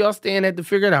or wherever y'all staying at to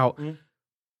figure it out.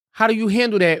 How do you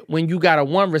handle that when you got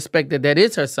a respect that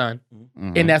is her son,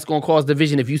 and that's gonna cause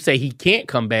division if you say he can't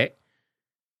come back?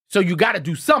 So you got to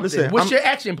do something. Listen, What's your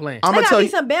action plan? I'm There gonna gotta tell be you.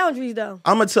 some boundaries though.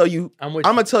 I'm gonna tell you. I'm I'm with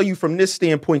you. gonna tell you from this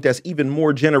standpoint that's even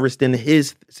more generous than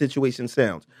his situation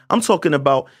sounds. I'm talking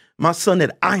about my son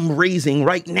that I'm raising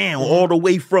right now, all the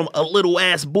way from a little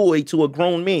ass boy to a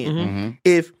grown man.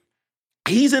 If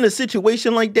he's in a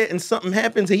situation like that and something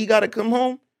happens and he got to come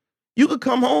home, you could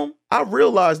come home. I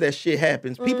realize that shit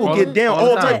happens. People get down, all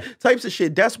the all time. types of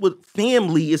shit. That's what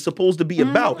family is supposed to be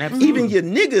about. Absolutely. Even your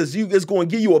niggas, you just going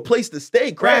to give you a place to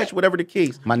stay, crash, whatever the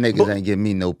case. My niggas ain't giving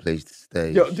me no place to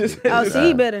stay. Yo, this- Shit. Oh, so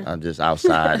he better. I'm just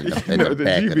outside in the, in know, the the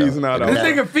back of GB's the, not in out. the This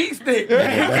back. nigga feet stink.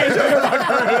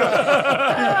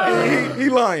 he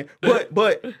lying.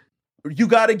 But you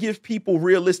got to give people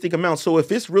realistic amounts. So if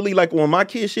it's really like on my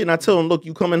kid shit and I tell them, look,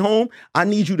 you coming home, I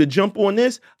need you to jump on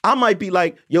this. I might be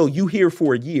like, yo, you here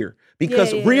for a year.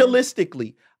 Because Yeah.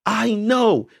 realistically, I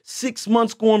know 6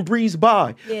 months going breeze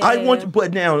by. I want you,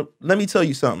 but now let me tell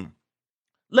you something.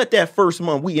 Let that first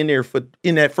month, we in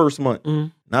that first month.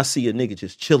 And I see a nigga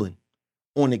just chilling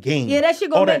on the game. Yeah, that shit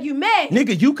gonna All make you mad.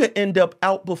 Nigga, you could end up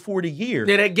out before the year.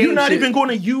 Yeah, that game you're not shit. even going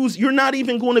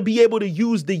to be able to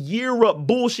use the year up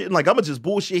bullshit. Like, I'm going to just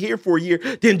bullshit here for a year,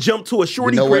 then jump to a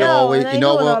shorty You know what crib. always? and I You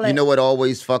know ain't doing all what? that. You know what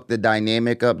always fucked the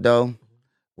dynamic up though?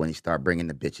 When he start bringing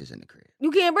the bitches in the crib. You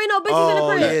can't bring no bitches in the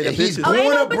crib. yeah, the He's bitches. Oh, ain't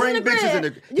going no to bitches bring in the bitches in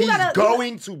the crib. crib. You He's gotta-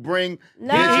 going to bring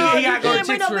Nah, bitches. He you gotta go can't to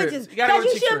bring no chick's crib. bitches. You gotta go Because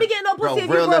you to shouldn't be getting no pussy Bro, if you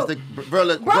broke.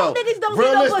 realistic, Broke niggas don't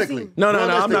get no realistically. pussy. No,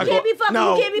 I'm not You can't be fucking.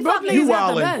 No, You can't be Broke fucking. niggas you got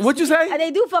the wildin'. best. What you say? They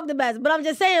do fuck the best, but I'm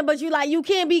just saying. But you like, you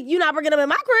can't be. You not bringing them in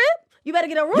my crib. You better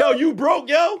get a room. Yo, you broke,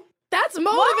 yo? That's Yo,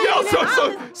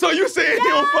 motivating. so you saying he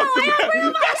don't fuck the best?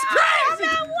 That's crazy.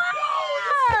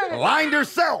 Lined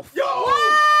herself. Yo,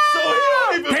 so he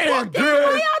don't even fuck the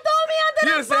Y'all throw me under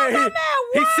You the saying bus.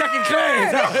 he's second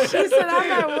class. She said,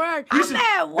 I'm at work. I'm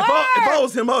at work. If I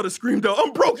was him, I would have screamed out,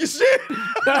 I'm broke as shit. Never.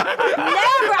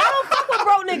 I don't fuck with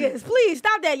broke niggas. Please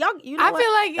stop that. Y'all, you know I what?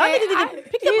 feel like, y'all yeah, niggas need to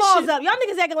pick your he balls should- up. Y'all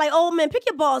niggas acting like old men. Pick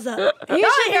your balls up. Y'all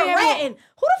should in here be able- ratting.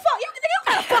 Who the fuck? You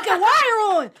got a fucking wire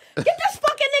on. Get this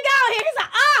fucking nigga out here. He's an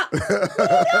op.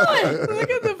 What are you doing?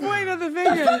 Look at the point of the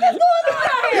finger. What is going on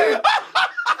out here?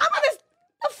 I'm gonna.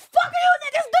 The fuck are you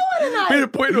niggas doing tonight? Been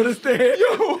pointing on the stand. Yo.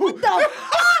 What the fuck?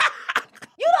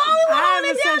 You the only one I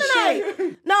holding it haven't down said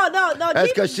tonight. No.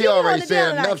 That's because she already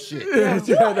said enough shit. Yeah,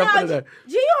 G, you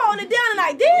holding it down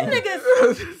tonight. These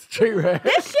niggas. Straight right.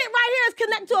 This shit right here is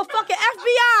connected to a fucking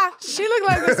FBI. She looked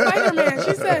like the Spider-Man.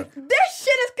 She said, This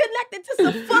shit is connected to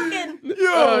some fucking.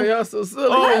 Yo, y'all so silly.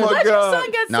 Oh my let your God.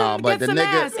 son get No, some, but get the some nigga,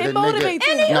 ass. It motivates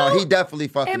him. No, he definitely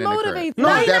fucking It in the crib. motivates No,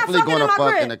 He's he not definitely fucking gonna in my fuck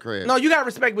crib. in the crib. No, you got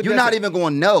respect with You're that. not even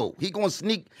going to know. He going to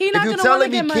sneak. He not If you gonna telling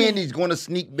wanna me get money. Kenny's going to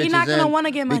sneak bitches He not gonna in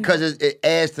wanna get money. because it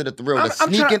adds to the thrill. I'm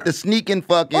trying- The sneaking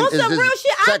fucking On is some just real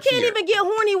shit, I can't sexier. even get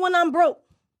horny when I'm broke.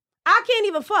 I can't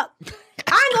even fuck. I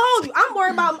ain't gonna hold you. I'm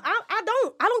worried about. I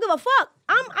don't give a fuck.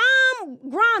 I'm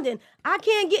grinding. I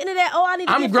can't get into that. Oh, I need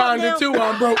to. I'm get grinding fucked too.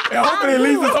 now. I'm broke. And hopefully it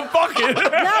leads to some fucking. No,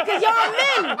 cause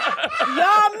y'all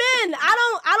men.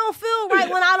 I don't feel right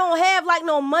when I don't have like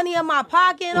no money in my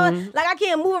pocket. Or, like I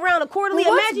can't move around accordingly.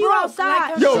 Well, what's Imagine you broke?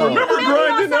 outside. Like, Yo, So- remember Imagine you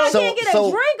grinding outside, out? can't get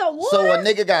a drink or water. So a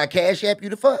nigga got a cash app you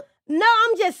to fuck? No,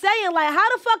 I'm just saying, like, how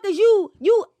the fuck is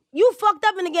you fucked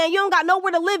up in the game? You don't got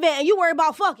nowhere to live at, and you worry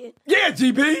about fucking. Yeah,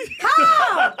 GB. How?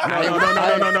 No. I ain't ain't worried got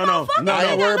about nowhere to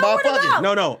fucking.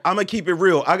 go. No, I'm gonna keep it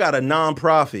real. I got a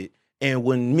nonprofit, and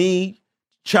when me,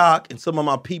 Chalk, and some of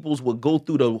my peoples would go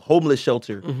through the homeless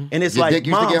shelter, and it's Your like dick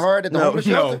used to get moms- hard at the homeless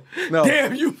shelter? No,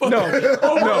 Damn, you fucking. no,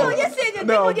 Oh, you said your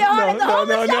dick would get hard at the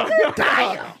homeless shelter?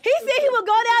 Damn. He said he would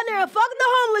go down there and fuck the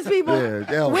homeless people.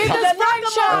 with his friend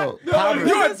shot. poverty.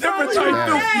 You're a different type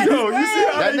Yeah. dude. Yo, you see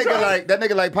how That they try-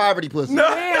 nigga like poverty pussy.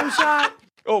 Damn shot.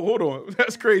 Oh, hold on.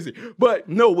 That's crazy. But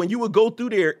no, when you would go through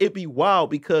there, it'd be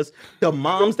wild because the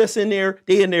moms that's in there,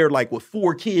 they in there like with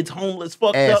 4 kids, homeless,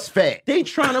 fucked Ass up. fat. They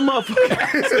trying to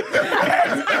motherfucker.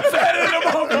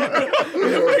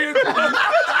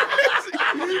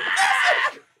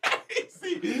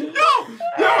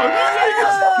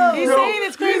 He's saying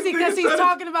it's crazy because he's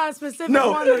talking about a specific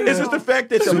No, one. it's just the fact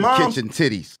that the Some moms, kitchen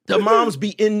titties. the moms be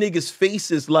in niggas'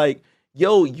 faces like,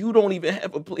 yo, you don't even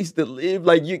have a place to live.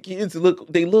 Like your kids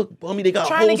they look bummy. They got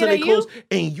Trying to holes in get their at you? clothes,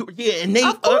 and and they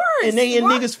Of course. and they in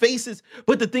What? niggas' faces.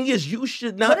 But the thing is, you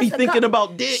should not But be it's a thinking co-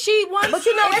 about dick. She wants, But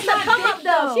you know, it's a not come up dick,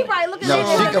 though. She probably looking No, at it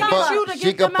she as a can come fuck. up. you to She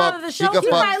get can them out fuck. of the She shelter. can She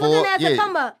fuck probably looking at it as a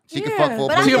come for. up. She can Yeah. fuck for a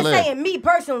But I'm place to just live. saying, me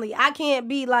personally, I can't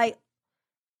be like,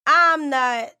 I'm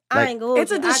not. I Like- ain't good.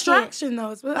 It's a distraction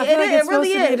though. I feel like It it's really supposed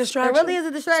to be a is. It distraction. really is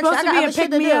a distraction. Supposed I to got be a other shit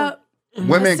pick to me do. up.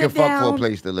 Women sit can fuck for a down.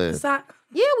 place to live.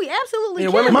 Yeah, we absolutely Yeah,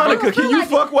 can. women- but I Monica, don't can feel you like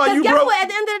fuck it. while 'Cause you guess broke? what? At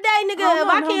the end of the day, nigga, Hold if on,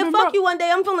 I hold can't on, fuck bro. you one day,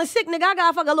 I'm feeling sick, nigga. I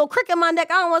gotta fuck a little crick in my neck.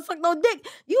 I don't want to suck no dick.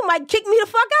 You might kick me the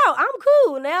fuck out. I'm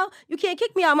cool now. You can't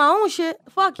kick me out my own shit.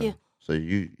 Fuck you. So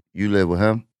you live with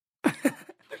him?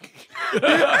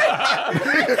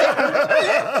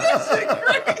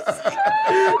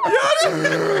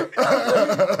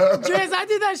 Drez, I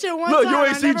did that shit one Look, time. you I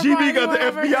ain't see never GB brought got the anyone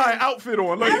over FBI here. outfit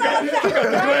on. Look, he got the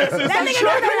glasses. That nigga He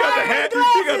got got the hat.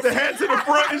 glasses. He got the hat to the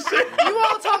front and shit. You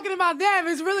all talking about them.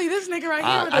 It's really this nigga right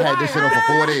here with the I had this shit wire. on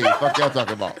for 4 days. Fuck y'all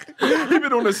talking about. He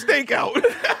been on a stakeout.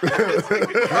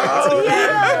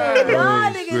 Yeah,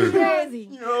 y'all niggas crazy.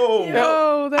 Yo.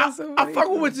 Yo, that's so I funny. fuck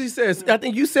with what you said. I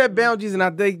think you said boundaries, and I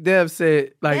think Dev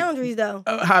said like Boundaries though.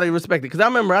 how they respect it. Because I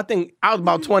remember, I think I was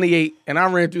about 28, and I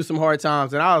ran through some hard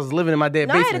times, and I was living in my dad's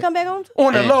No, I had to basement come back home too.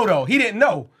 on the And- low though. He didn't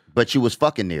know. But you was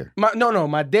fucking there.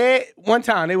 My dad, one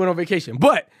time they went on vacation,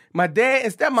 but my dad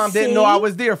and stepmom didn't know See? I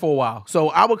was there for a while. So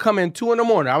I would come in 2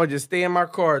 a.m. I would just stay in my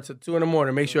car till 2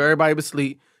 a.m, make sure everybody was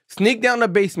asleep, sneak down the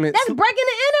basement, That's breaking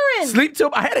and entering. sleep till,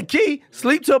 I had a key,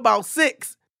 sleep till about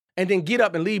 6, and then get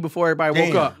up and leave before everybody woke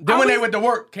Damn. up. Then Are when we- they went to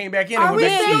work, came back in and Are went we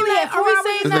back to saying sleep. that? Are we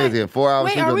saying This nigga's that? in 4 hours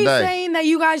Wait, sleep are a we day. saying that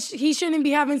you guys he shouldn't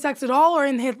be having sex at all, or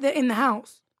in the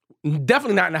house?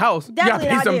 Definitely not in the house. Definitely you gotta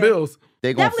pay not some there. bills.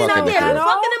 They gonna Definitely fuck not in the there. at You crib.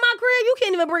 all. fucking in my crib, you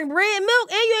can't even bring bread and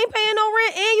milk, and you ain't paying no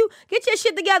rent, and you get your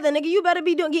shit together, nigga. You better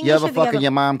be getting You your ever shit fuck in together.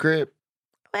 your mom crib?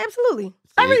 Absolutely.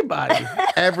 Everybody.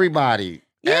 Everybody.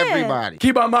 Yeah. Everybody.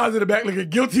 Keep our minds in the back looking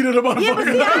guilty to the motherfucker. Yeah, but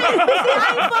see,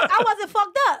 I wasn't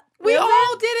fucked up. We You know what I'm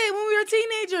all did it when we were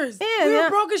teenagers. Yeah, we yeah. were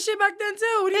broke as shit back then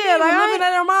too. What do you Yeah, mean? like, we I living ain't-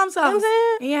 at our mom's know what I'm house,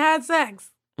 saying? and you had sex.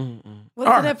 What's All the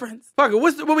right. difference? Fuck it.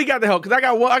 What we got to help? Because I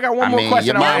got one I more mean, question.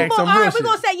 your I'm mom- gonna ask some All real right, we're shit.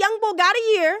 gonna say Young Boy got a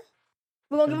year.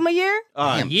 We're gonna give him a year.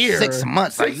 Damn, year. 6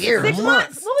 months. A year. 6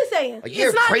 months. What we saying? A year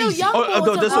It's not crazy. no young Oh, boy.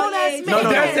 no, It's this a one- old ass no, man. no,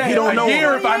 That's he don't know a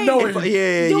year if I know If- him.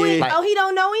 yeah, Do he? Like- Oh, he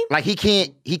don't know him. Like he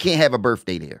can't have a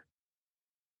birthday there.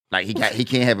 Like he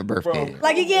can't have a birthday there.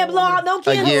 Like he can't blow out no A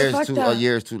candles.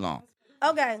 year is too long.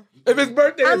 Okay. If his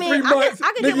birthday I is mean, 3 months,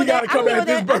 I can nigga get with gotta that. I come can back get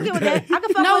this with that. I can get with that. birthday. I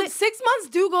can fuck No, with it. 6 months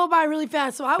do go by really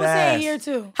fast, so I would say a Fast. year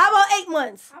too. How about 8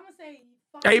 months? I'm gonna say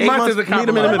 8 months is a Meet him in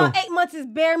the compliment. middle. How about 8 months is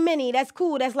bare mini? That's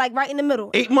cool. That's like right in the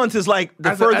middle. 8 months is like the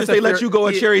That's a- furthest that's a they let fair- you go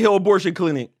at yeah. Cherry Hill Abortion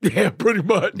Clinic. Yeah, pretty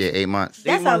much. Yeah, 8 months.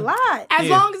 That's a lot. As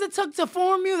Yeah. long as it took to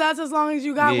form you, that's as long as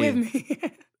you got Yeah. with me.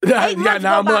 8 You months got go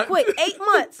 9 by months. quick. 8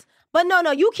 months. But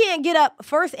no, you can't get up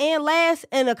first and last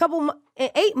in in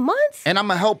 8 months. And I'm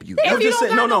gonna help you. If I'm you just don't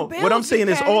saying, got no. no bills, What I'm saying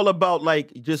you is can. all about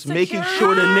like just making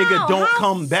sure the Security. nigga don't How?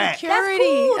 come back. Security.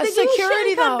 cool. A Then you security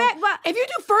shouldn't come though. back, but- if you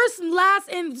do first and last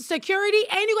in security,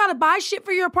 and you gotta buy shit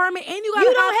for your apartment, and you gotta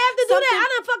You don't have to do that. something- I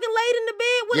done fucking laid in the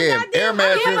bed with Yeah, a goddamn air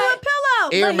mattress. pillow.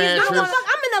 Air Like, mattress. I'm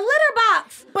in a litter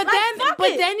box. But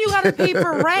Like, then you gotta pay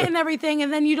for rent and everything,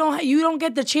 and then you don't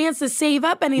get the chance to save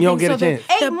up anything. You don't get so a chance.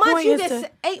 The 8 months, point you is get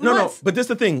to- 8 No, months. but this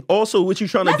the thing. Also, what you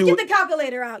trying to Let's do? get the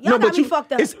calculator out. Y'all got me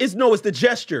fucked up. It's the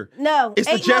gesture. No, it's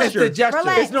the 8 months. gesture. It's the gesture.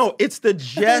 Relax. It's the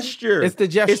gesture. It's the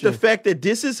gesture. It's the fact that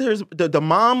this is the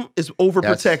mom is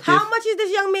overprotective. How much is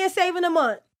this young man saving a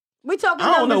month? We talking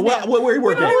I don't know numbers now. where he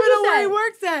working. I don't What even you know where say? he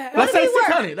works at. Let's What say does he work?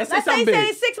 600. Let's say something say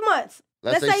big. 6 months.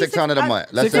 Let's say 600 a month.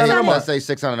 Let's 600 a say month. let's say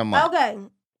 600 a month. Okay.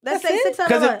 Let's say That's it?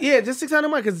 600 a month. Yeah, just 600 a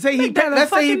month. Because say Make that a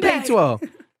let's say he fucking paid day. 12.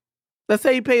 Let's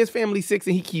say he pay his family 6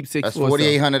 and he keeps 6 That's for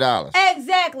himself. $4,800.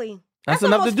 Exactly. That's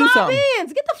enough to almost do 5 something.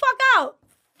 bands. Get the fuck out.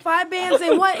 5 bands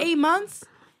in what, 8 months?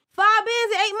 5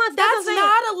 bands in 8 months. That's what I'm saying.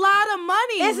 not a lot of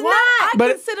money. It's What? not. I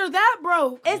But- consider that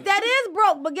broke. That is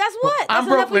broke, but guess what? I'm That's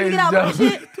broke, enough for you to ladies get out and of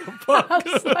shit.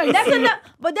 gentlemen. That's enough,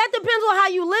 but that depends on how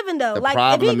you living though. The Like if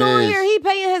problem he going is- here, he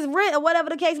paying his rent or whatever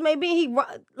the case may be.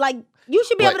 You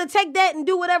should be But able to take that and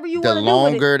do whatever you The want to do with it.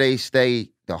 longer they stay,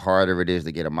 the harder it is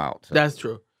to get them out. So. That's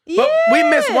true. Yeah. But we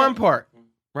missed one part,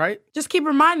 right? Just keep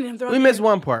reminding him. throughout We the missed year.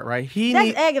 one part, right? He That's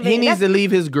needs aggravating. to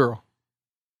leave his girl.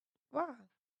 Why?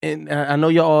 And I know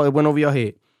y'all, it went over your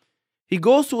head. He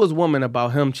goes to his woman about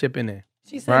him chipping in.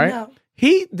 She said Right? no.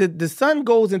 The son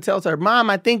goes and tells her, "Mom,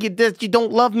 I think you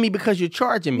don't love me because you're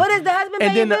charging me." But is the husband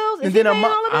paying bills? Is and he then paying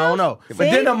all the bills? I don't know. See?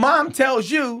 But then the mom tells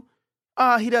you,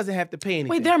 he doesn't have to pay anything.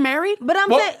 Wait, they're married? But I'm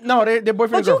well, saying, no, they're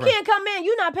boyfriend but and you girlfriend. can't come in.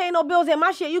 You not paying no bills in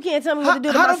my shit. You can't tell me what to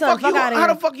do to How my the son. fuck Fuck out of how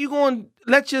here. the fuck you going?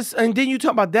 Let's just and then you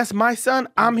talk about that's my son.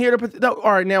 I'm here to protect. No,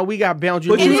 all right, now we got boundaries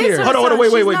But It you, is here. her hold on, son.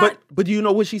 wait. She's not- But do you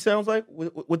know what she sounds like?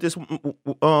 What this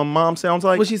mom sounds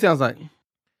like? What she sounds like?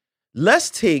 Let's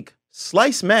take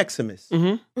Slice Maximus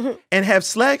Mm-hmm. and have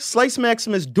Slice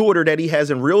Maximus' daughter that he has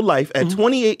in real life Mm-hmm. at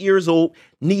 28 years old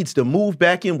needs to move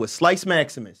back in with Slice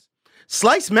Maximus.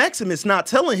 Slice Maximus not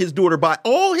telling his daughter by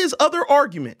all his other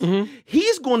arguments. Mm-hmm.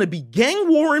 He's going to be gang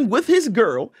warring with his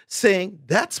girl saying,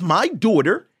 that's my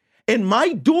daughter and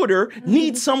my daughter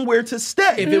needs somewhere to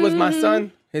stay. If it was my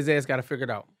son, his ass got to figure it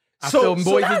out. I So- feel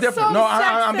so boys is that's different. so No,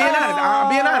 I'm being honest. I'm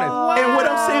being honest. And what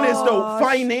I'm saying is, though,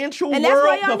 financial And that's world,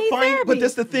 why y'all need therapy. but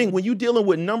that's the thing. When you're dealing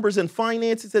with numbers and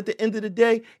finances, at the end of the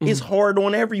day, it's hard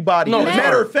on everybody. No, As a it's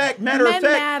matter hard. of fact, Men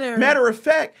matter. matter of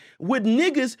fact, with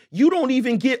niggas, you don't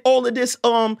even get all of this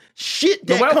shit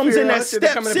The that welfare, comes in all that that shit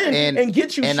that steps come in. in and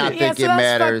get you and shit. I think so it that's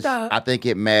matters. fucked up. I think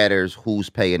it matters who's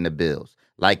paying the bills.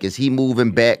 Like, is he moving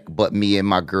back, but me and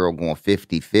my girl going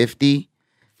 50-50?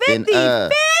 50-50.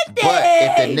 But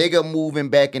if the nigga moving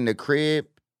back in the crib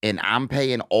and I'm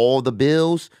paying all the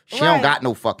bills, she Right. don't got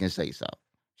no fucking say so.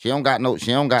 She don't got no. She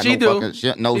don't got She no do. fucking. She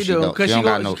don't. do, She don't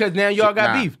got no. because now y'all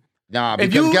got nah. beef. Nah, If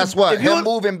because you- guess what? if you- Him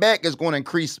moving back is going to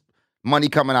increase money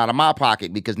coming out of my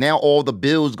pocket because now all the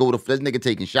bills go to this nigga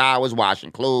taking showers,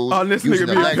 washing clothes. Oh, this using nigga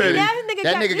being electric. petty.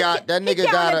 That nigga got. That he nigga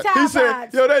counting got. the a Tide He said,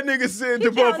 Pods. yo, that nigga said the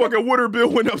He counting motherfucking water bill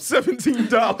went up $17.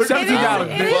 $17.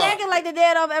 And he acting like the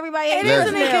dad of everybody. It hates is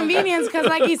him an now. inconvenience because,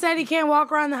 like he said, he can't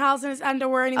walk around the house in his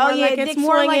underwear anymore. Oh, yeah, like it's dick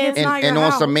more like swinging. it's not your And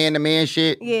on house. some man-to-man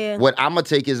shit, Yeah. what I'm gonna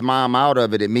take his mom out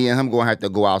of it, and me and him gonna have to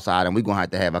go outside, and we gonna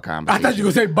have to have a I conversation. thought you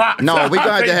were gonna say box. No, we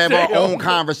gonna have to have our Damn. own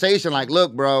conversation. Like,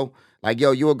 look, bro. Like,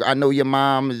 yo, I know your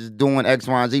mom is doing X,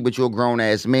 Y, and Z, but you're a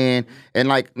grown-ass man. And,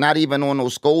 like, not even on no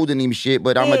scolding him shit,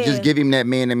 but I'm going to Yeah. just give him that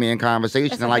man-to-man conversation.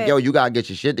 That's And, a like, fact. yo, you got to get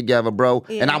your shit together, bro.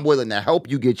 Yeah. And I'm willing to help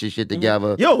you get your shit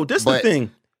together. Yo, this the But- thing.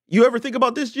 You ever think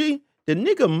about this, G? The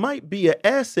nigga might be an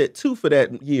asset, too, for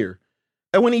that year.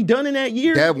 And when he done in that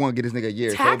year... Dad want to get this nigga a year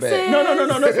so Taxes. bad. No, that's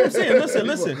what I'm saying.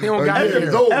 Listen. He don't got it.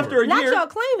 After a Not year... y'all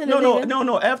claiming the nigga.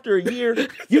 No. After a year,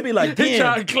 you be like, He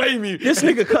trying damn, to claim me. this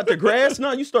nigga cut the grass.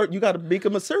 No, you got to make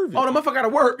him a servant. Oh, the motherfucker got to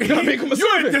work. You gotta make him a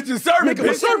servant. ain't just serving. Make him a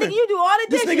bitch. That servant. nigga, you do all the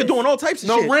This dishes. nigga doing all types of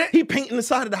No shit. rent? He painting the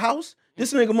side of the house.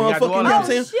 This nigga gotta do motherfucking, all you know that. what I'm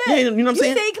saying? Shit. Yeah, you know what I'm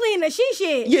saying? You stay clean the she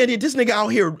shit. Yeah, this nigga out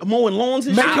here mowing lawns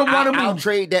and Make shit. him wanna I'll move.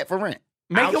 trade that for rent.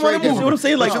 Make I'll him wanna trade that move. for See what I'm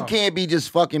saying? But Like, you can't be just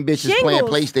fucking bitches playing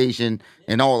Shingles. PlayStation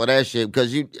and all of that shit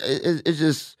because it's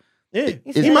just... yeah, You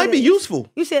he said might be nigga- useful.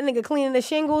 You said nigga cleaning the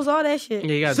shingles, all that shit.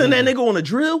 Yeah, you got Send that nigga on a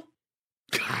drill.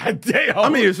 God damn. I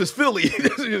mean, it's just Philly. You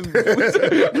said,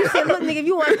 look, nigga, if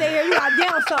you want to stay here, you got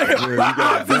down something.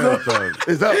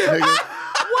 It's up, nigga.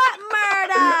 What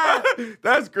murder?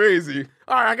 That's crazy.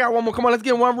 All right, I got one more. Come on, let's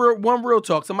get one real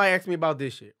talk. Somebody asked me about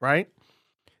this shit, right?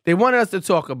 They wanted us to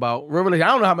talk about real relationship.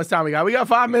 I don't know how much time we got. We got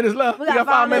 5 minutes left. We got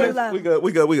 5 minutes left. We good.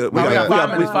 We good. No, we got 5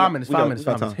 minutes. 5 minutes. We 5 got- minutes. we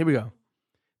got 5 minutes. time. Here we go.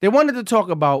 They wanted to talk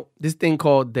about this thing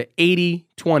called the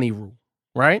 80-20 rule,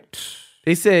 right?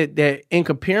 They said that in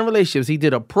comparing relationships, he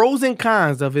did a pros and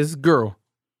cons of his girl.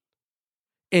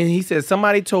 And he said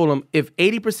somebody told him if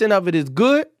 80% of it is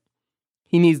good,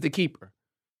 he needs to keep her.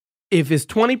 If it's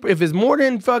more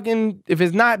than if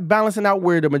it's not balancing out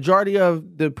where the majority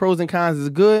of the pros and cons is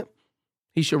good,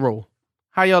 he should roll.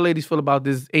 How y'all ladies feel about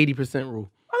this 80%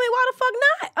 rule? I mean, why the fuck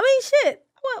not? I mean, shit.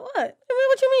 What? I mean,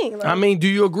 what you mean? Like, I mean, do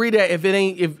you agree that if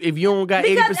you don't got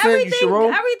 80%, you should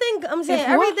roll? Everything, I'm saying, If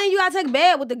what? everything you gotta take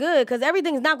bad with the good, because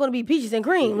everything's not gonna be peaches and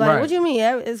cream. Like, Right. what you mean?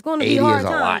 It's gonna 80 be hard is a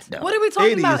lot, times. though. What are we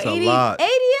talking 80 about? is a 80? lot. 80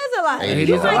 is a lot. 80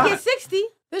 You is a might lot. get 60.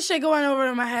 This shit going over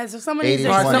in my head. So somebody 80 needs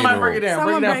All to right, somebody rule. break it down.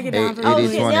 Someone break break it it down. down for Oh, me.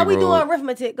 80-20 shit. Now we rule. doing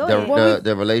arithmetic. Go ahead.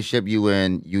 The relationship you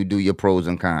in, you do your pros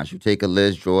and cons. You take a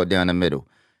list, draw it down the middle.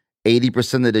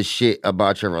 80% of the shit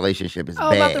about your relationship is Oh,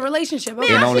 bad. about the relationship. Man,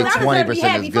 Okay. And I only should- I deserve to 20% be is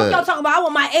happy. Fuck good. y'all talking about. I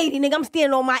want my 80, nigga. I'm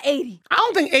standing on my 80. I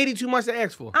don't think 80 too much to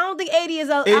ask for. I don't think 80 is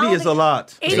a. 80 is a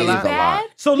lot. 80 is is a lot. bad.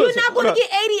 So You're listen, not gonna look, get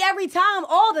 80 every time,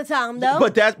 all the time, though.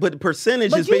 but the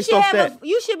percentage But is you based should off have that.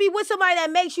 you should be with somebody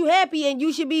that makes you happy, and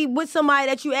you should be with somebody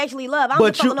that you actually love. I don't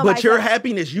give a fuck what nobody But your says.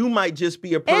 happiness, you might just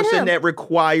be a him. person that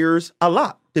requires a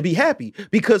lot to be happy.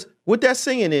 Because what that's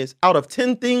saying is, out of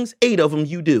 10 things, 8 of them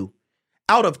you do.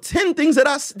 Out of 10 things that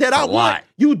I want, lot.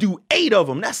 you do 8 of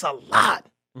them. That's a lot.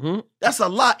 Mhm. That's a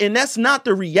lot, and that's not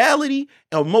the reality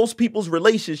of most people's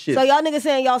relationships. So y'all niggas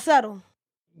saying y'all settle.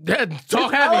 Talk Oh,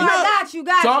 heavy. I got you.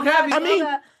 Talk heavy. I mean,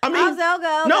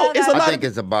 okay. no, Okay. it's a I lot think of-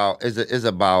 it's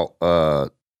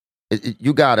about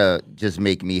you gotta just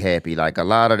make me happy. Like a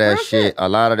lot of that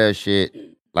shit,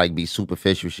 like be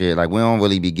superficial shit. Like we don't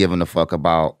really be giving a fuck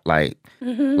about like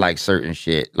certain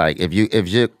shit. Like if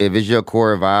it's your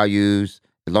core values,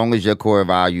 as long as your core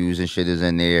values and shit is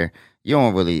in there, you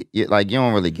don't really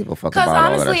give a fuck Because about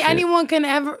all of that honestly, shit. anyone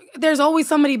can there's always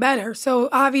somebody better. So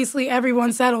obviously,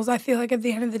 everyone settles, I feel like, at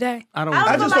the end of the day. I don't.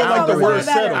 I just feel don't like the it's word always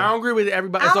better. settle. I don't agree with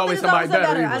everybody. I It's don't always think it's somebody always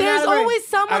better. better. either. There's agree. always I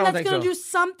someone don't that's think going to so. do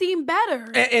something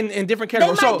better. In different They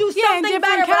categories. might do Yeah, in something different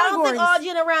better, but I don't think categories.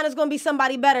 all gen around is gonna be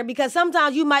somebody better, because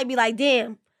sometimes you might be like,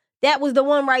 damn, that was the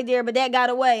one right there, but that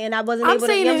got away, and I wasn't I'm able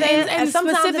saying to. You know what I'm in saying? And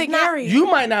sometimes specific it's not. areas. You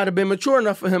might not have been mature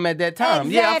enough for him at that time.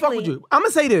 Yeah, I fuck with Exactly. you. I'm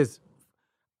gonna say this.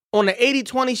 On the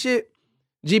 80-20 shit,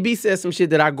 GB said some shit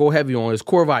that I go heavy on. Is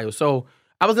core value. So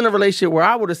I was in a relationship where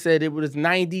I would have said it was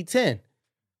 90-10,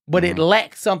 but it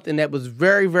lacked something that was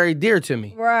very, very dear to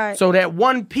me. Right. So that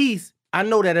one piece, I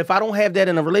know that if I don't have that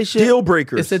in a relationship, deal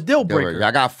breakers. it's a deal breaker.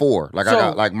 I got 4. I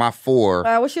got like my 4. All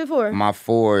right, what's shit for? My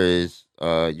 4 is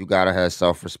you gotta have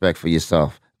self-respect for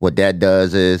yourself. What that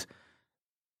does is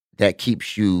that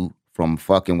keeps you from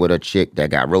fucking with a chick that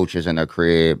got roaches in her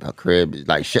crib,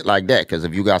 like shit like that. Because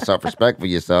if you got self-respect for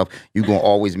yourself, you gonna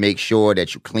always make sure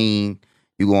that you clean.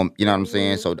 You know what I'm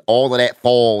saying? So all of that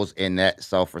falls in that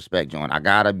self-respect joint. I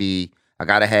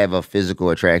gotta have a physical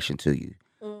attraction to you,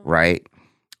 right?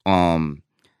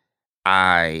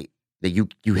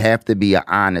 You have to be an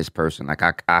honest person. Like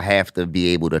I have to be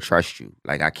able to trust you.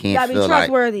 Like I You can't gotta be feel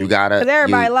trustworthy. like you gotta. Because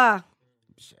everybody lie.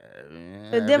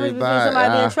 The difference between Everybody,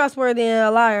 somebody being trustworthy and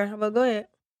a liar. But go ahead.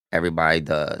 everybody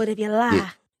does. But if you lie,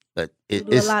 But you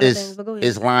do a lot of things, but go ahead.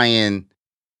 it's lying.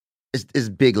 It's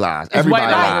big lies. It's Everybody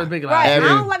white lies, lie. it's big lies. right? Every-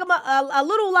 I don't like a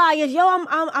little lie is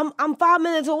I'm 5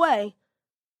 minutes away.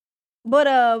 But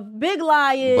a big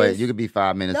lie is. But you could be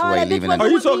 5 minutes No, away that bitch leaving. wasn't Are A,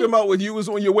 you with me. talking about when you was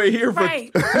on your way here for Right.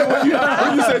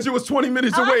 when you said you was 20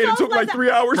 minutes Oh, away and I it took told like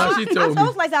 3 hours? No, she told I me.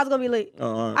 told Slice I was gonna be late.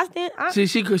 all right. I stand.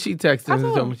 She texted I and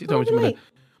told told me. him. She told me she Don't be was.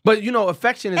 But you know,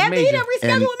 affection is After he major. done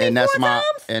rescheduled me and 4 that's my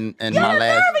times. and Y'all my the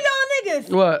last. nerve of y'all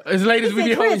niggas. What? As late as He we said,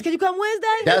 get Driz, home. can you come Wednesday?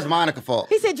 That's Monica's fault.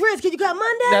 He said, Driz, can you come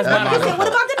Monday? That's He Monica's said,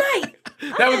 what fault. about tonight?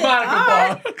 That was Monica's All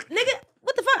right, fault. nigga,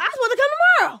 what the fuck? I supposed to come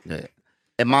tomorrow. Yeah.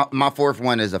 And my 4th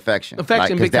one is affection.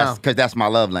 Affection, big time. Because that's my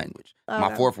love language. My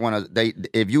Okay. 4th one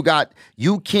is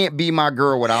you can't be my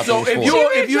girl without So those if 4. you-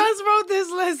 Jimmy if you- just wrote this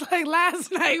list like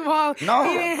last night while No,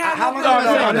 he didn't have how no long have I been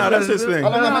saying No, this? that's his thing. How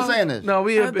long have I been saying this? No,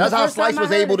 we. That's how first time Slice I was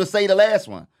heard able it. to say the last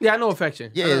one. Yeah, I know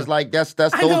affection. Yeah, it's like that's I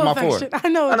those know my 4. affection. I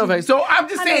know. I know affection. So I'm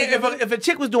just I know saying, what if a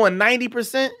chick was doing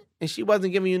 90% and she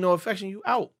wasn't giving you no affection, you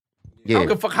out. I Yeah. don't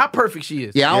give a fuck how perfect she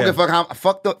is. Yeah, I don't Yeah. give a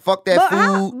fuck fuck that But food.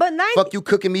 how- but 90 fuck you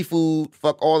cooking me food.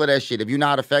 Fuck all of that shit. If you're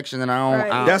not affectionate, I don't.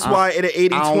 Right. That's why the I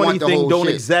don't 80-20 want the thing whole don't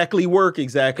shit. exactly work because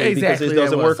Exactly, it doesn't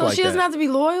that work was. So like she doesn't that. have to be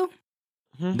loyal.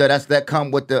 that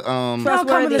come with the She don't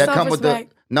come with the that come with the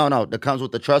self-respect. no that comes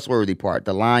with the trustworthy part,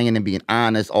 the lying and being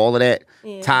honest. All of that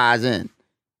Yeah. ties in.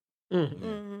 Mhm.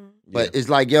 Mhm. But it's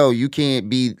like, yo, you can't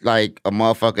be like a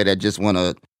motherfucker that just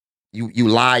wanna you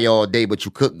lie all day, but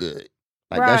you cook good.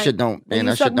 Like that Right. shit don't. When Man,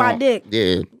 you that suck shit my don't. dick.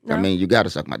 Yeah, No. I mean, you gotta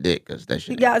suck my dick because that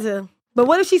You shit. got to. But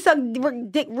what if she suck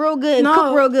dick real good and No.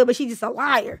 cook real good, but she just a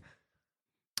liar?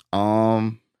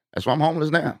 That's why I'm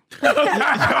homeless now. Hey,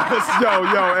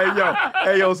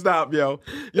 yo, stop, yo, stop, yo,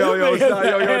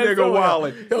 nigga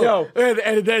wildin', yo,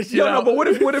 edit that shit yo, out. no, but what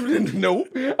if,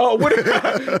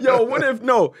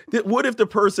 no, what if the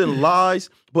person lies,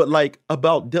 but like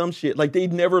about dumb shit, like they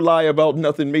never lie about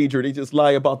nothing major, they just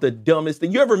lie about the dumbest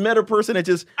thing. You ever met a person that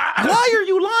just, why are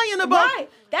you lying about? Right.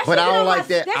 That But shit I get don't on like my-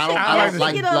 that. I don't That shit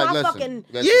like- get on my listen, fucking.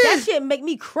 listen. That shit make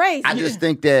me crazy. I just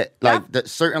think that like the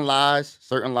certain lies,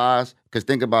 because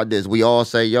think about this. We all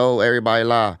say, yo, everybody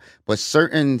lie. But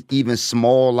certain even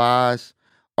small lies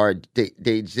are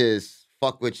they just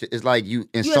fuck with you. It's like you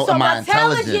insulting my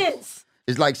intelligence.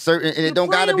 It's like certain, and it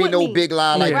don't gotta be playing no with me. big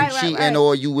lie like Yeah. you cheating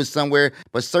or you was somewhere.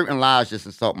 But certain lies just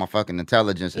insult my fucking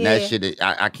intelligence, and that Yeah. shit,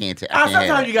 I can't take. I can't have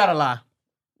Sometimes it. you gotta lie.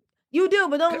 You do,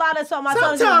 but don't lie to something. My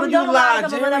Sometimes son, but you don't lie, lie.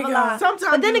 Jerry. Never lie.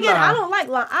 Sometimes But then you again, lie. I don't like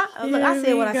lying. I said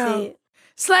Here what I we go. said.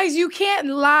 Slags, you can't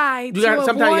lie to sometimes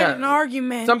you avoid gotta- an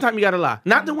argument. Sometimes you gotta lie,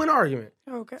 not to win an argument.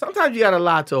 Okay. Sometimes you gotta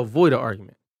lie to avoid an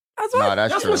argument. That's No, what.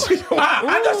 that's true.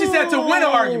 I thought she said to win an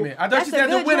argument. I thought That's she a said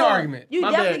to good win an joke. argument. You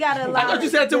My definitely bad. gotta lie. I thought you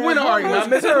said to win an argument. I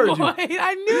misheard you.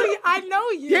 I know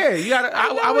you. Yeah, you gotta. I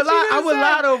know would what you lie. I just would said.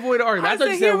 lie to avoid an argument. I I thought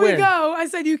you said, said here we win. go. I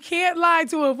said, you can't lie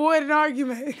to avoid an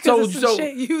argument. So- So, so-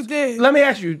 shit you did. Let me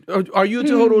ask you: are you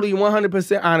totally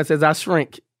 100% honest as I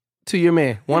shrink to your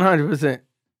man? 100%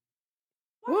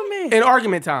 What man? in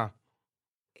argument time,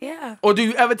 Yeah. or do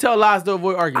you ever tell lies to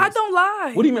avoid I arguments? don't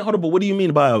lie. What do you mean? Hold on, but what do you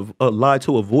mean by a lie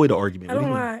to avoid an argument? I What do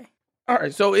don't you mean? lie. All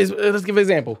right, so let's give an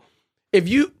example. If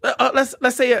you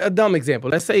let's say a dumb example.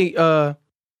 Let's say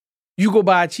you go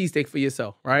buy a cheesesteak for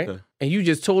yourself, right? Okay. And you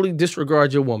just totally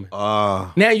disregard your woman.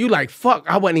 Ah, Now you like, fuck,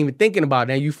 I wasn't even thinking about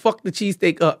it. Now you fuck the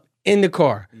cheesesteak up in the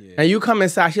car. Yeah. And you come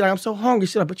inside, she's like, I'm so hungry.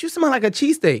 She's like, but you smell like a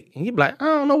cheesesteak. And you be like, I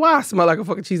don't know why I smell like a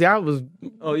fucking cheesesteak. I was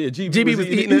oh yeah, GB was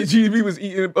eating it. GB was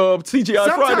eating TGI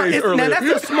Sometimes Fridays it's- earlier. Now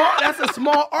that's a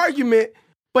small argument,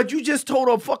 but you just told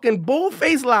a fucking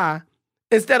bull-faced lie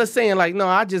instead of saying like, no,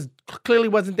 I just clearly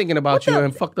wasn't thinking about you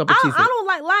and fucked up a I cheesesteak. don't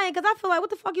like lying because I feel like, what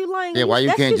the fuck you lying? Yeah, why you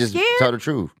That's can't you just scared? tell the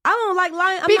truth? I don't like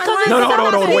lying. I'm Because not lying it's no, because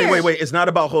hold I'm on, scared. wait. It's not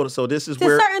about hold on. So this is To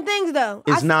where certain things though.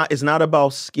 it's not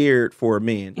about scared for a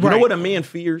man. You know Right. what a man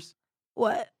fears?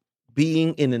 What?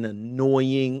 Being in an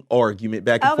annoying argument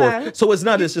back and Okay. forth. So it's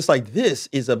just like this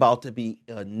is about to be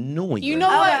annoying. You know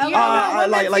what? Okay, You know I what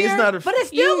like women it's fear? not a But it's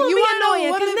still You gonna be wanna know annoying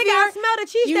what because women nigga, I fear? smell the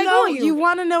cheesesteak You know, on you. you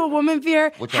want to know what women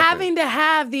fear? What y'all Having to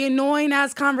have the annoying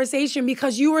ass conversation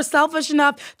because you were selfish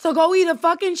enough to go eat a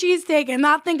fucking cheesesteak and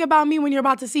not think about me when you're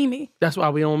about to see me. That's why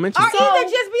we don't mention Or it. either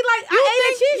just be like, I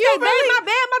ate a think you cheesesteak, babe. really- My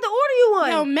bad. I'm about to order you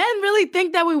one. Yo, men really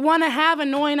think that we want to have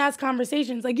annoying ass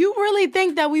conversations. Like, you really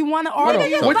think that we want to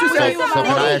argue So, What you so, say? so can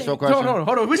I ask you a question? Hold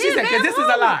on. What she said? Because this is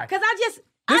a lie. Because I This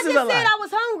just is a said lie. I was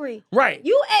hungry. Right.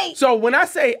 You ate. So when I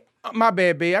say, my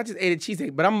bad, babe, I just ate a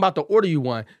cheesesteak, but I'm about to order you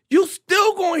one, you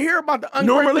still gonna hear about the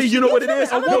ungrateful Normally, you know what it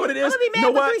is. I'm You know what it is. gonna be mad You know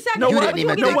for what? 3 seconds. You know You what? didn't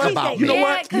even You know think what? about You know me.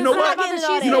 what? You know Yeah, 'cause what? it's not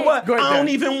about the You You know what? Go ahead, I don't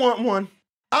Dan. even want one.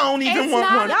 I don't even It's want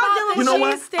not one. about the You know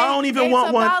what? cheesesteak. I don't even It's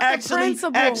want one. about the Actually,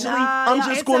 principle. I'm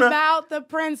just It's gonna. about the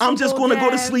principle. I'm just gonna go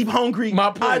to Dad. sleep hungry.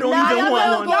 My point. I don't Nah, even y'all want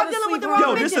dealing- one. Y'all dealing with the wrong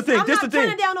Yo, bitches. this the thing. I'm This not the thing.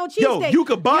 turning down no Yo, cheesesteak. you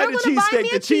could buy You're the gonna buy me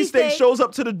cheesesteak. a The cheesesteak shows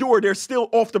up to the door. They're still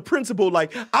off the principle.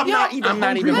 Like I'm Yo, not even I'm not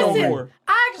hungry even no hungry. more.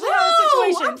 I actually have a Whoa,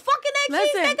 situation. I'm fucking that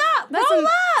Listen, cheesesteak up. listen. Roll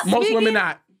up. Most Speaking- women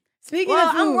not. Speaking Well,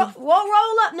 of I'm food,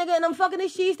 roll up, nigga, and I'm fucking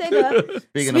this cheesesteak up.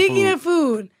 speaking of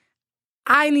food,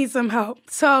 I need some help.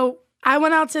 So I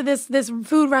went out to this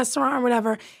food restaurant or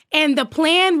whatever, and the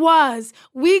plan was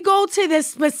we go to this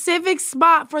specific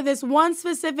spot for this one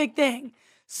specific thing.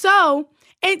 So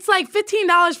it's like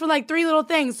 $15 for like 3 little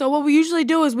things. So what we usually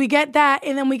do is we get that,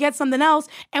 and then we get something else,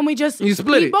 and we just You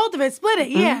split eat it. both of it. Split it,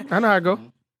 yeah. I know how I go.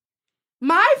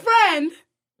 My friend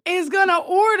is gonna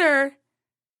order.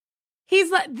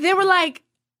 They were like,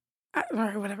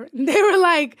 or whatever. They were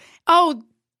like, oh,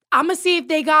 I'm gonna see if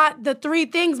they got the 3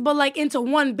 things, but like into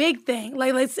one big thing.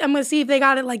 Like, I'm gonna see if they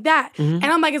got it like that. And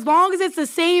I'm like, as long as it's the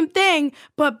same thing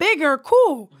but bigger,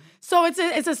 cool. So it's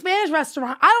a Spanish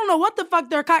restaurant. I don't know what the fuck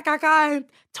they're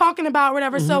talking about, or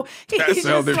whatever. So he's just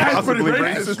like, possibly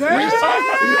racist. You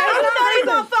know he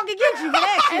gonna fucking get you for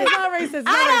that shit. It's not racist. It's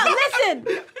not racist.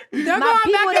 Listen, They're my going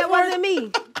people, back and that forth. wasn't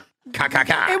me.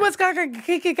 It was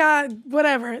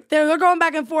whatever. They're going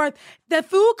back and forth. The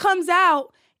food comes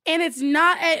out and it's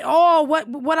not at all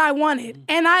what I wanted.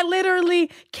 And I literally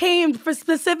came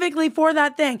specifically for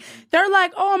that thing. They're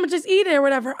like, oh, I'm gonna just eat it or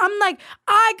whatever. I'm like,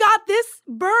 I got this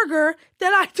burger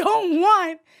that I don't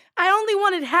want. I only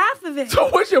wanted half of it. So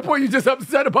what's your point? You just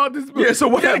upset about this movie? Yeah, so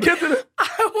what happened?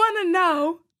 I want to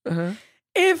know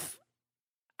if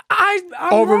I'm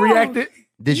Overreacted? wrong.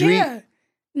 Did you eat? Yeah.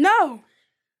 No.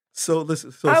 So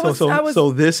listen, I was-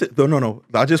 this no.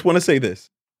 I just want to say this.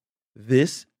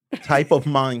 This type of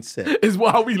mindset Is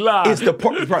why we lie. is the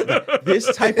part. Right,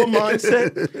 this type of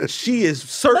mindset. She is But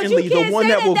certainly you the can't one say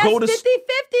that will go to. that's 50-50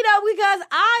 though, because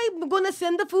I'm gonna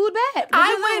send the food back.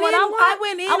 I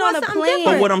went in on a plan.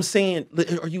 But what I'm saying,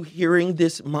 are you hearing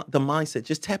this? The mindset.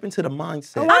 Just tap into the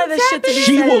mindset. I wanted the shit to be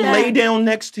She said will back. lay down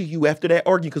next to you after that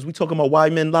argument because we talking about why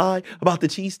men lie about the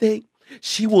cheesesteak.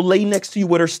 She will lay next to you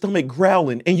with her stomach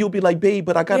growling, and you'll be like, "Babe,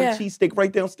 but I got a cheesesteak right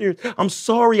downstairs. I'm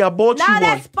sorry, I bought you Nah, one."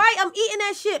 that's spite. I'm eating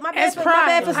that shit. My bad. It's My pride.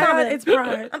 bad for something. It's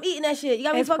pride. I'm eating that shit. You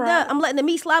got me It's fucked pride. up. I'm letting the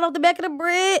meat slide off the back of the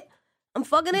bread. I'm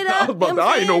fucking it up. I was about You to- know what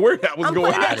I didn't know I'm where saying? that was I'm going.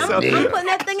 putting that- That I'm sounded- putting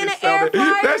that thing in the That air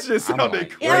fryer. shit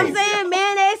sounded You know what I'm crazy. saying?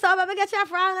 Mayonnaise, salt, I got y'all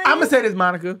fried onions. I'm going to say this,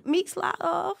 Monica. Meat slide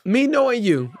off. Me knowing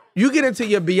you get into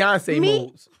your Beyonce Me?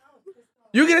 modes.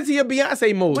 You get into your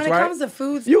Beyonce modes, When it right? comes to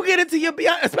foods, You get into your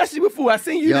Beyonce, especially with food. I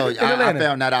seen you Yo, in I Atlanta.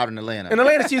 found that out in Atlanta. In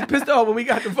Atlanta, she was pissed off when we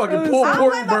got the fucking pulled I'm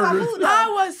pork worried about my burgers. food, though. I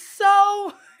was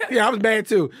so. Yeah, I was mad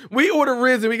too. We ordered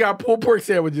ribs and we got pulled pork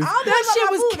sandwiches. I'm worried That about shit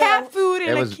my was food, cat though. food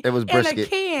in It was in a brisket.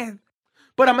 can.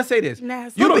 But I'm gonna say this.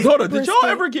 Nasty. You know, hold on. Did y'all Brisket.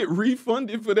 ever get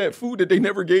refunded for that food that they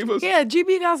never gave us? Yeah,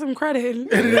 GB got some credit.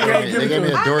 They gave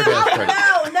me a DoorDash credit.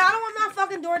 No, I don't want my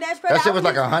fucking DoorDash credit. That shit was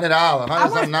like $100, $100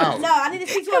 something out. No, I need to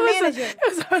speak to a manager. It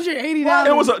was $180.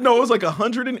 It was like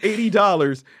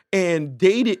 $180, and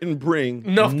they didn't bring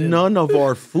Nothing. none of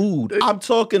our food. I'm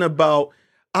talking about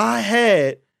I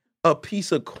had a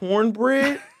piece of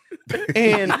cornbread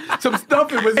and Some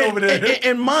stuffing was over there.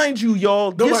 and mind you,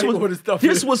 y'all, this Nobody wanted stuff in.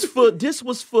 was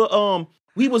for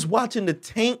we was watching the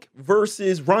Tank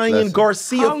versus Ryan Listen.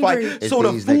 Garcia Hungry. fight. It's So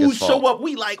the these food niggas' show fault. up,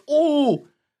 we like, oh,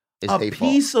 It's a their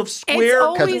fault. piece of square.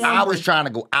 always- Because I was trying to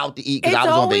go out to eat because It's I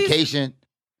was on always- vacation.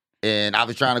 And I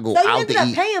was trying to go So you out ended to up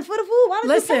eat. paying for the food? Why did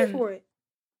you Listen. pay for it?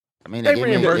 I mean, They they gave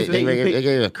me reimbursed it. they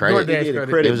gave a credit. DoorDash They gave credit.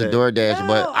 credit. It was a DoorDash,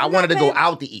 but No, I I'm wanted to not go paying-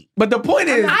 out to eat. But the point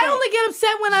is, I only get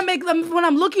upset when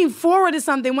I'm looking forward to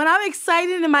something. When I'm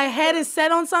excited and my head is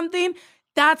set on something,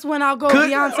 that's when I'll go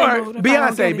Beyonce all right, mode. if I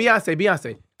don't get it.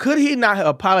 Beyonce. Could he not have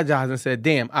apologized and said,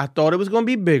 "Damn, I thought it was gonna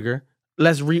be bigger.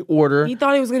 Let's reorder. He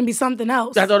thought it was gonna be something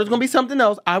else. I thought it was gonna be something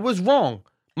else. I was wrong.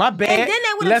 My bad. And then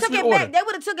they would have Let's took it reorder." back. They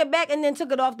would have took it back and then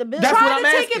took it off the bill. That's Tried what to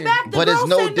I'm take asking. it back. The But it's girl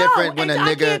no said different no. when a And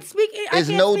I nigga- can't speak- I it's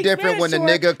can't no speak different Spanish when a to her,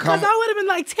 nigga come- 'cause I would have been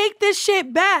like, take this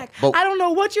shit back. But- I don't know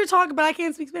what you're talking about. I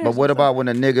can't speak Spanish. But what about when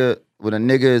a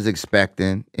nigga is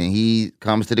expecting and he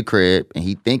comes to the crib and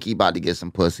he think he about to get some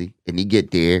pussy and he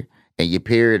get there and your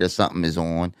period or something is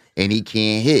on and he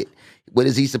can't hit? What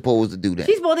is he supposed to do then?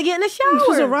 She's supposed to get in the You're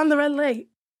supposed to shower. run the red light.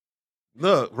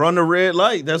 Look, run the red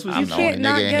light. That's what I'm you the said. only can't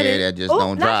not nigga in get here it. that just Oh,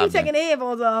 don't not you drive. taking them. the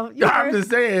headphones off. You I'm heard? just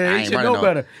saying, I he ain't should running know no-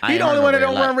 better. I He ain't the only running one no that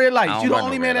don't red run red light. I lights. don't You the run no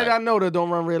only red man that I light. know that don't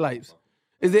run red lights.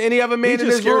 Is there any other He man in just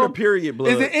this scared room? of period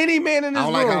blood. Is there any man in this I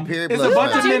don't room? like how period It's blood a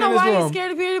bunch smells. of Do you men know in this why he's room.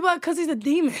 scared of period blood? Because he's a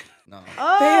demon. No.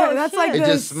 Oh, Yeah, that's shit. like It the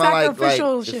just smell like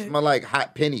sacrificial it shit. smell like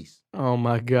hot pennies. Oh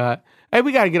my God. Hey,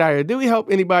 we gotta get out of here. Did we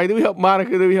help anybody? Did we help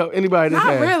Monica? Did we help anybody?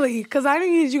 Not really, because I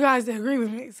didn't need you guys to agree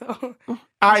with me. So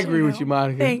I agree with you,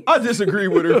 Monica. thanks. I disagree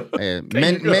with her. Yeah,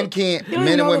 men can't You don't men even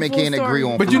and know women the full can't story. agree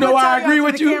on But food. you know I'ma why I tell agree you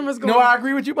with after you? the camera's You know going. why I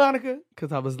agree with you, Monica?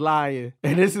 Because I was lying.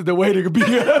 And this is the way to be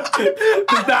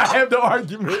to not have the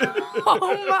argument.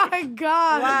 Oh my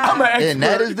God. I'm an expert. And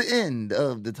that is the end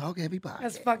of the Talk Heavy podcast.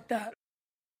 That's fucked up.